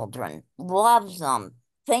wants children, loves them,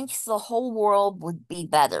 thinks the whole world would be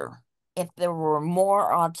better if there were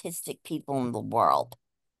more autistic people in the world.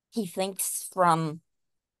 He thinks from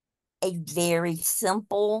a very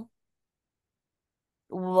simple,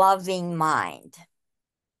 loving mind.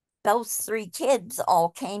 those three kids all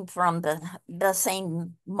came from the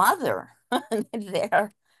same mother.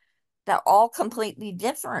 they're they're all completely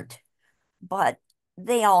different, but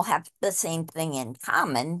they all have the same thing in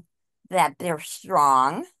common, that they're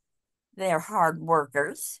strong, they're hard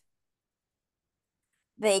workers,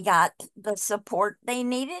 they got the support they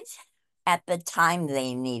needed at the time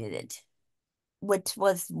they needed it, which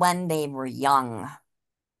was when they were young.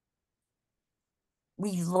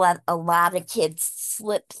 We let a lot of kids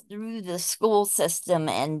slip through the school system,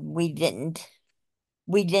 and we didn't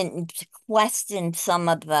question some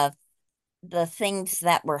of the things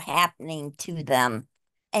that were happening to them.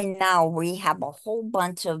 And now we have a whole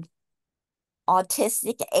bunch of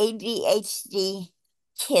autistic ADHD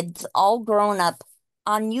kids all grown up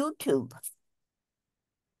on YouTube.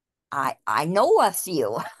 I know a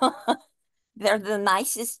few. They're the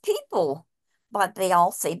nicest people, but they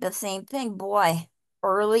all say the same thing. Boy,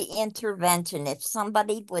 early intervention. If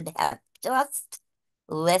somebody would have just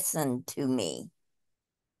listened to me.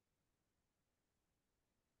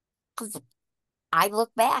 'Cause I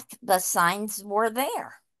look back, the signs were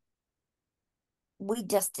there. We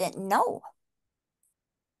just didn't know.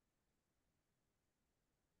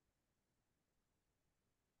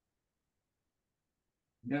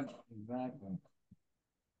 Yep, exactly.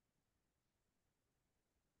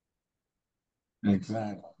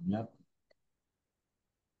 Exactly. Yep.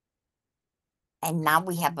 And now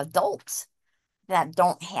we have adults that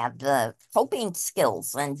don't have the coping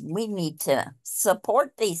skills, and we need to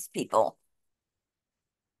support these people.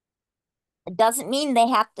 It doesn't mean they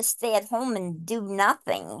have to stay at home and do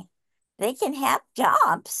nothing. They can have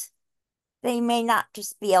jobs. They may not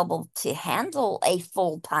just be able to handle a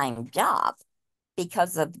full-time job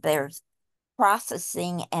because of their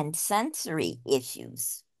processing and sensory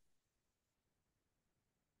issues.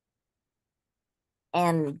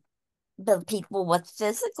 And the people with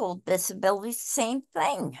physical disabilities, same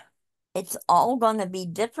thing. It's all going to be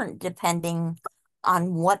different depending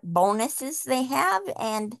on what bonuses they have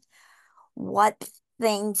and what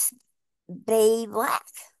things they lack.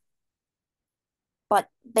 But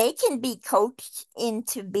they can be coached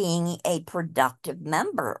into being a productive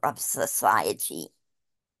member of society.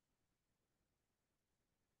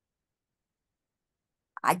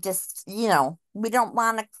 I just, we don't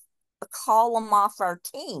want to call them off our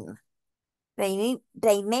team.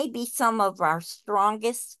 They may be some of our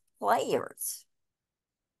strongest players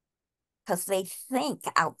because they think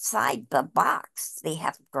outside the box. They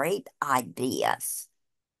have great ideas.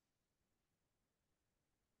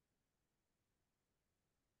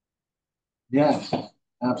 Yes,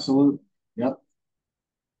 absolutely. Yep.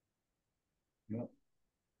 Yep.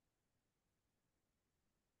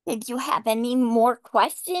 Did you have any more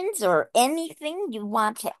questions or anything you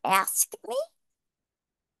want to ask me?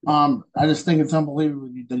 I just think it's unbelievable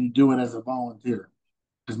that you do it as a volunteer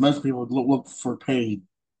because most people would look for paid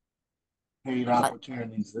Uh,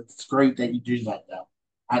 opportunities. It's great that you do that though.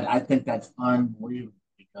 I think that's unbelievable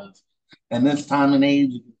because in this time and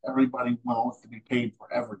age, everybody wants to be paid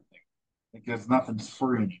for everything because nothing's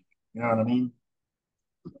free. You know what I mean?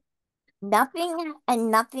 Nothing and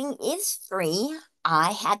nothing is free.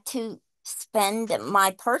 I had to spend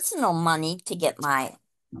my personal money to get my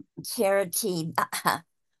charity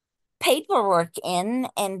paperwork in.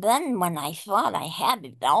 And then when I thought I had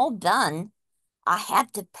it all done, I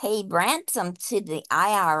had to pay ransom to the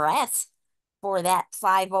IRS for that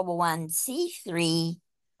 501c3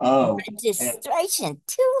 Oh, and registration,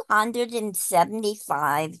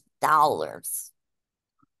 $275.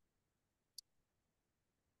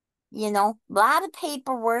 A lot of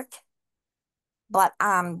paperwork, but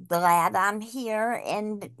I'm glad I'm here.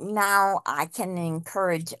 And now I can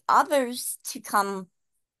encourage others to come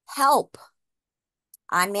help.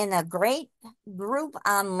 I'm in a great group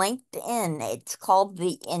on LinkedIn. It's called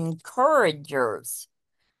the Encouragers.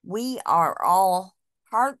 We are all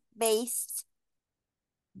heart-based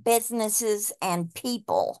businesses and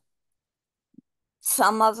people.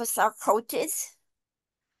 Some of us are coaches,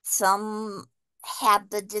 some have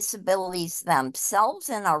the disabilities themselves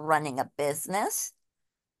and are running a business.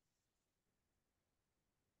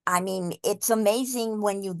 I mean, it's amazing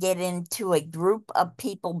when you get into a group of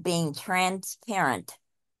people being transparent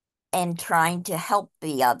and trying to help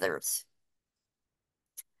the others.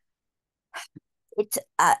 It's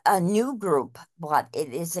a new group, but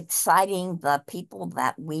it is exciting, the people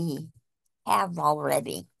that we have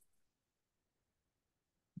already.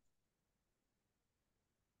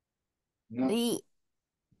 yeah, The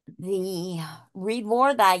the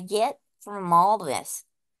reward I get from all this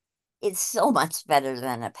is so much better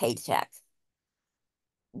than a paycheck.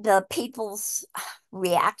 The people's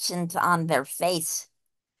reactions on their face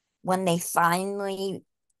when they finally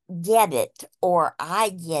get it, or I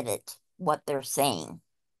get it, what they're saying.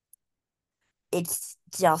 It's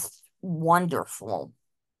just wonderful.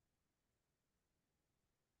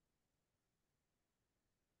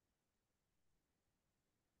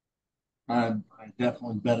 I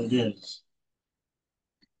definitely bet it is.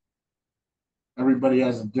 Everybody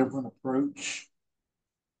has a different approach.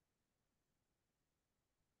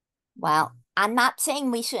 Well, I'm not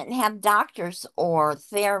saying we shouldn't have doctors or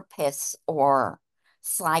therapists or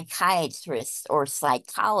psychiatrists or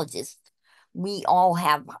psychologists. We all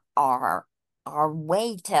have our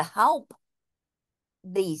way to help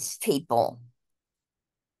these people.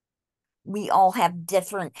 We all have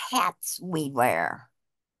different hats we wear.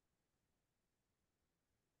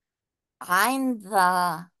 I'm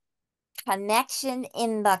the connection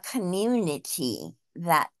in the community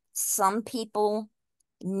that some people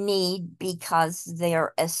need because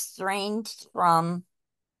they're estranged from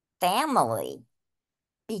family,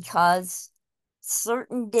 because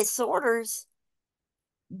certain disorders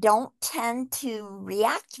don't tend to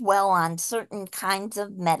react well on certain kinds of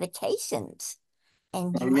medications.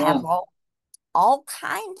 And Oh you yeah. have all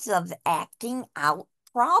kinds of acting out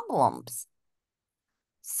problems.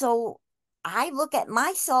 So I look at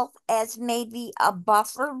myself as maybe a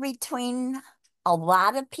buffer between a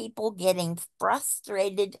lot of people getting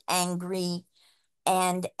frustrated, angry,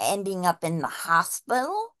 and ending up in the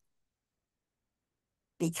hospital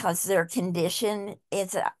because their condition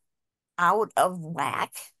is out of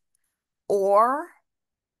whack, or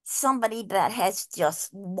somebody that has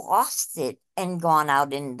just lost it and gone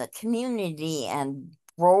out in the community and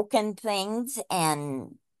broken things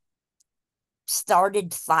and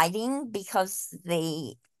started fighting because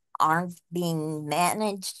they aren't being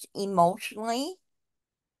managed emotionally,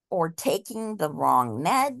 or taking the wrong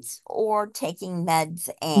meds, or taking meds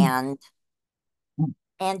and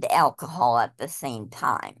alcohol at the same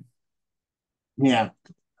time. Yeah,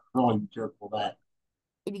 really be careful of that.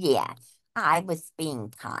 Yes, I was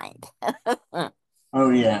being kind.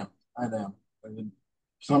 Oh yeah, I know. I mean,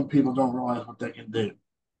 some people don't realize what they can do.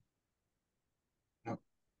 Yep.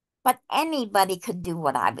 But anybody could do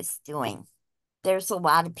what I was doing. There's a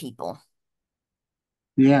lot of people.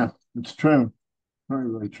 Yeah, it's true. Very,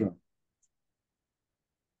 very true.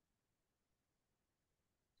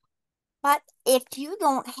 But if you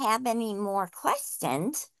don't have any more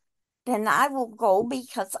questions, then I will go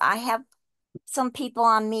because I have some people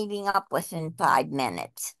I'm meeting up with in 5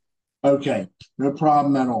 minutes. Okay, no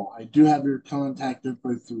problem at all. I do have your contact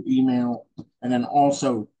info through email, and then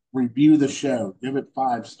also review the show. Give it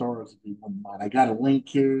 5 stars if you wouldn't mind. I got a link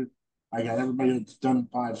here. I got everybody that's done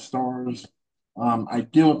 5 stars. I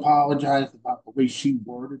do apologize about the way she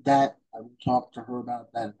worded that. I will talk to her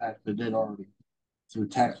about that. In fact, I did already through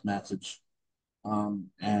text message. And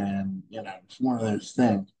it's one of those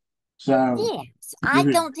things. So Yes, to I give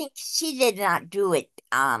it, don't think she did not do it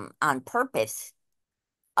on purpose.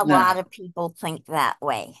 A lot no, of people think that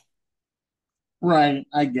way. right,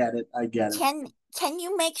 I get it. I get it. Can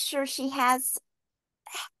you make sure she has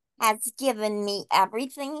given me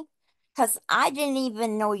everything? Because I didn't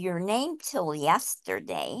even know your name till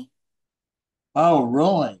yesterday. Oh,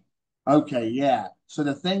 really? Okay, yeah. So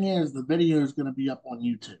the thing is, the video is going to be up on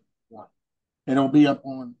YouTube. One. It'll be up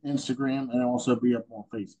on Instagram and it'll also be up on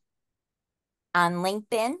Facebook. On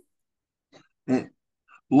LinkedIn? It,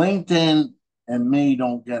 LinkedIn and me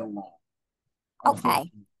don't get along, Okay.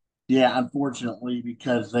 unfortunately. Yeah, unfortunately,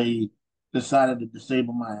 because they decided to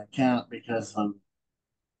disable my account because of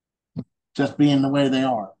just being the way they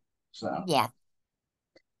are. So, Yeah.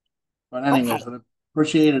 but Okay. anyways, I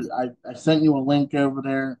appreciate it. I sent you a link over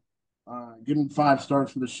there. Give me 5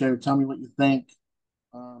 stars for the show. Tell me what you think.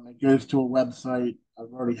 It goes to a website.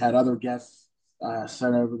 I've already had other guests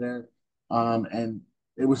sent over there, and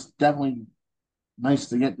it was definitely nice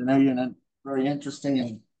to get to know you, and very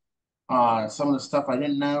interesting. And some of the stuff I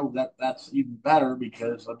didn't know, that's even better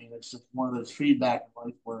because I mean it's just one of those feedback in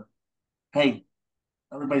life where hey,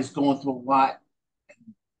 everybody's going through a lot.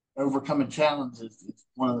 Overcoming challenges is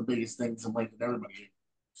one of the biggest things in life that everybody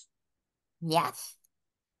Yes.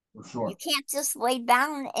 for You sure. can't just lay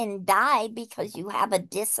down and die because you have a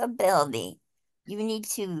disability. You need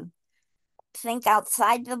to think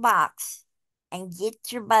outside the box and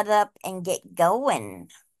get your butt up and get going,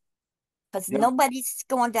 because Yep. nobody's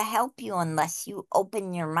going to help you unless you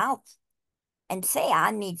open your mouth and say,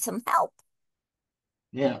 I need some help.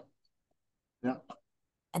 Yeah. Yep.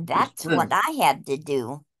 And It's that's what true. I had to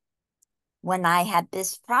do when I had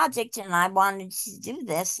this project and I wanted to do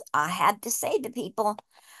this. I had to say to people,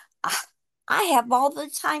 "Ah, I have all the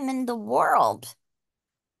time in the world.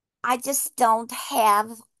 I just don't have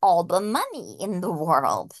all the money in the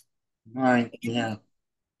world. Right. Yeah.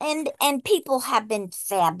 And people have been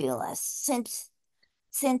fabulous since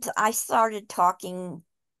I started talking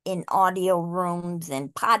in audio rooms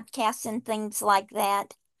and podcasts and things like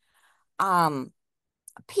that. Um,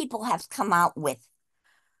 People have come out with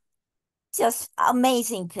just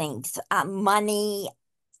amazing things, money,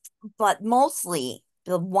 but mostly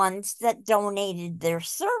the ones that donated their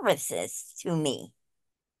services to me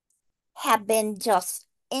have been just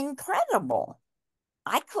incredible.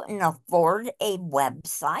 I couldn't afford a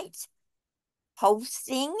website,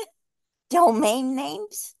 hosting, domain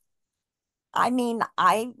names. I mean,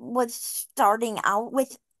 I was starting out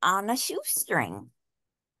with on a shoestring.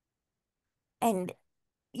 And,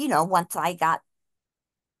 once I got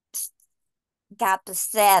the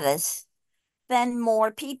status, then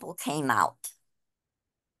more people came out.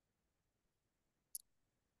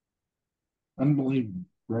 Unbelievable.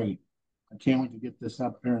 Great. I can't wait to get this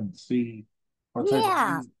up here and see what type of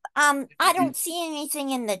Yeah. news. I don't see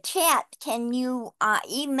anything in the chat. Can you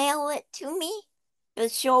email it to me? The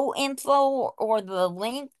show info or the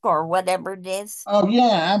link or whatever it is. Oh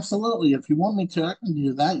yeah, absolutely. If you want me to, I can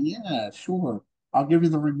do that. Yeah, sure. I'll give you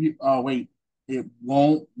the review. Oh wait, it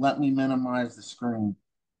won't let me minimize the screen.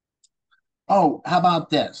 Oh, how about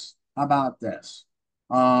this? How about this?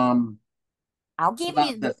 Um, I'll how give about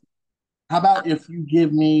you the this? How about if you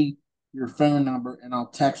give me your phone number and I'll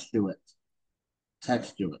text you it?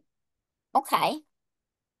 Text you it. okay.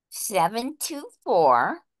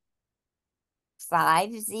 724-506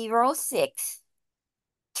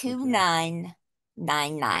 Okay.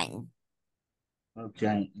 2999.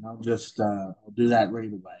 Okay. And I'll just I'll do that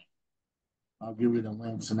right away. I'll give you the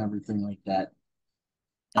links and everything like that.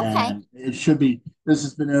 Okay. And it should be, this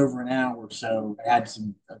has been over an hour, so I had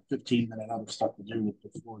some 15-minute other stuff to do with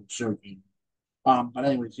before the show came. But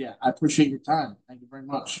anyways, yeah, I appreciate your time. Thank you very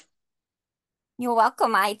much. You're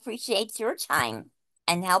welcome. I appreciate your time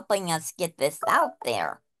and helping us get this out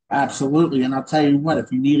there. Absolutely. And I'll tell you what,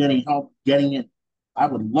 if you need any help getting it, I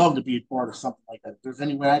would love to be a part of something like that. If there's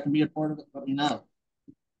any way I can be a part of it, let me know.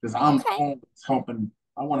 Because I'm Okay. always helping.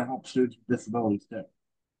 I want to help students with disabilities too.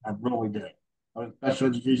 I really do. I'm a special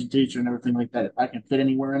education teacher and everything like that. If I can fit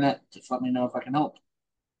anywhere in that, just let me know if I can help.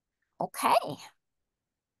 Okay.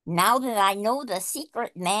 Now that I know the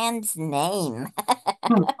secret man's name.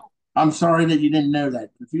 I'm sorry that you didn't know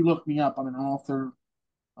that. If you look me up, I'm an author,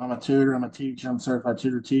 I'm a tutor, I'm a teacher, I'm a certified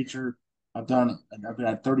tutor teacher. I've got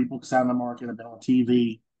 30 books out in the market, I've been on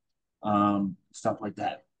TV, stuff like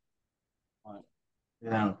that. But,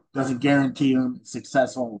 doesn't guarantee you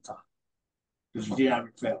success all the time because you do have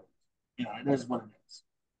your failures. It is what it is.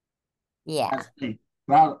 Yeah. That's me.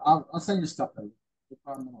 But I'll send you stuff over. No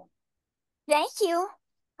problem at all. Thank you.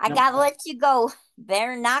 I Yep. gotta let you go.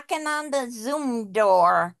 They're knocking on the Zoom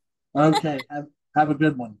door. Okay. Have a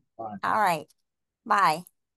good one. Bye. All right. Bye.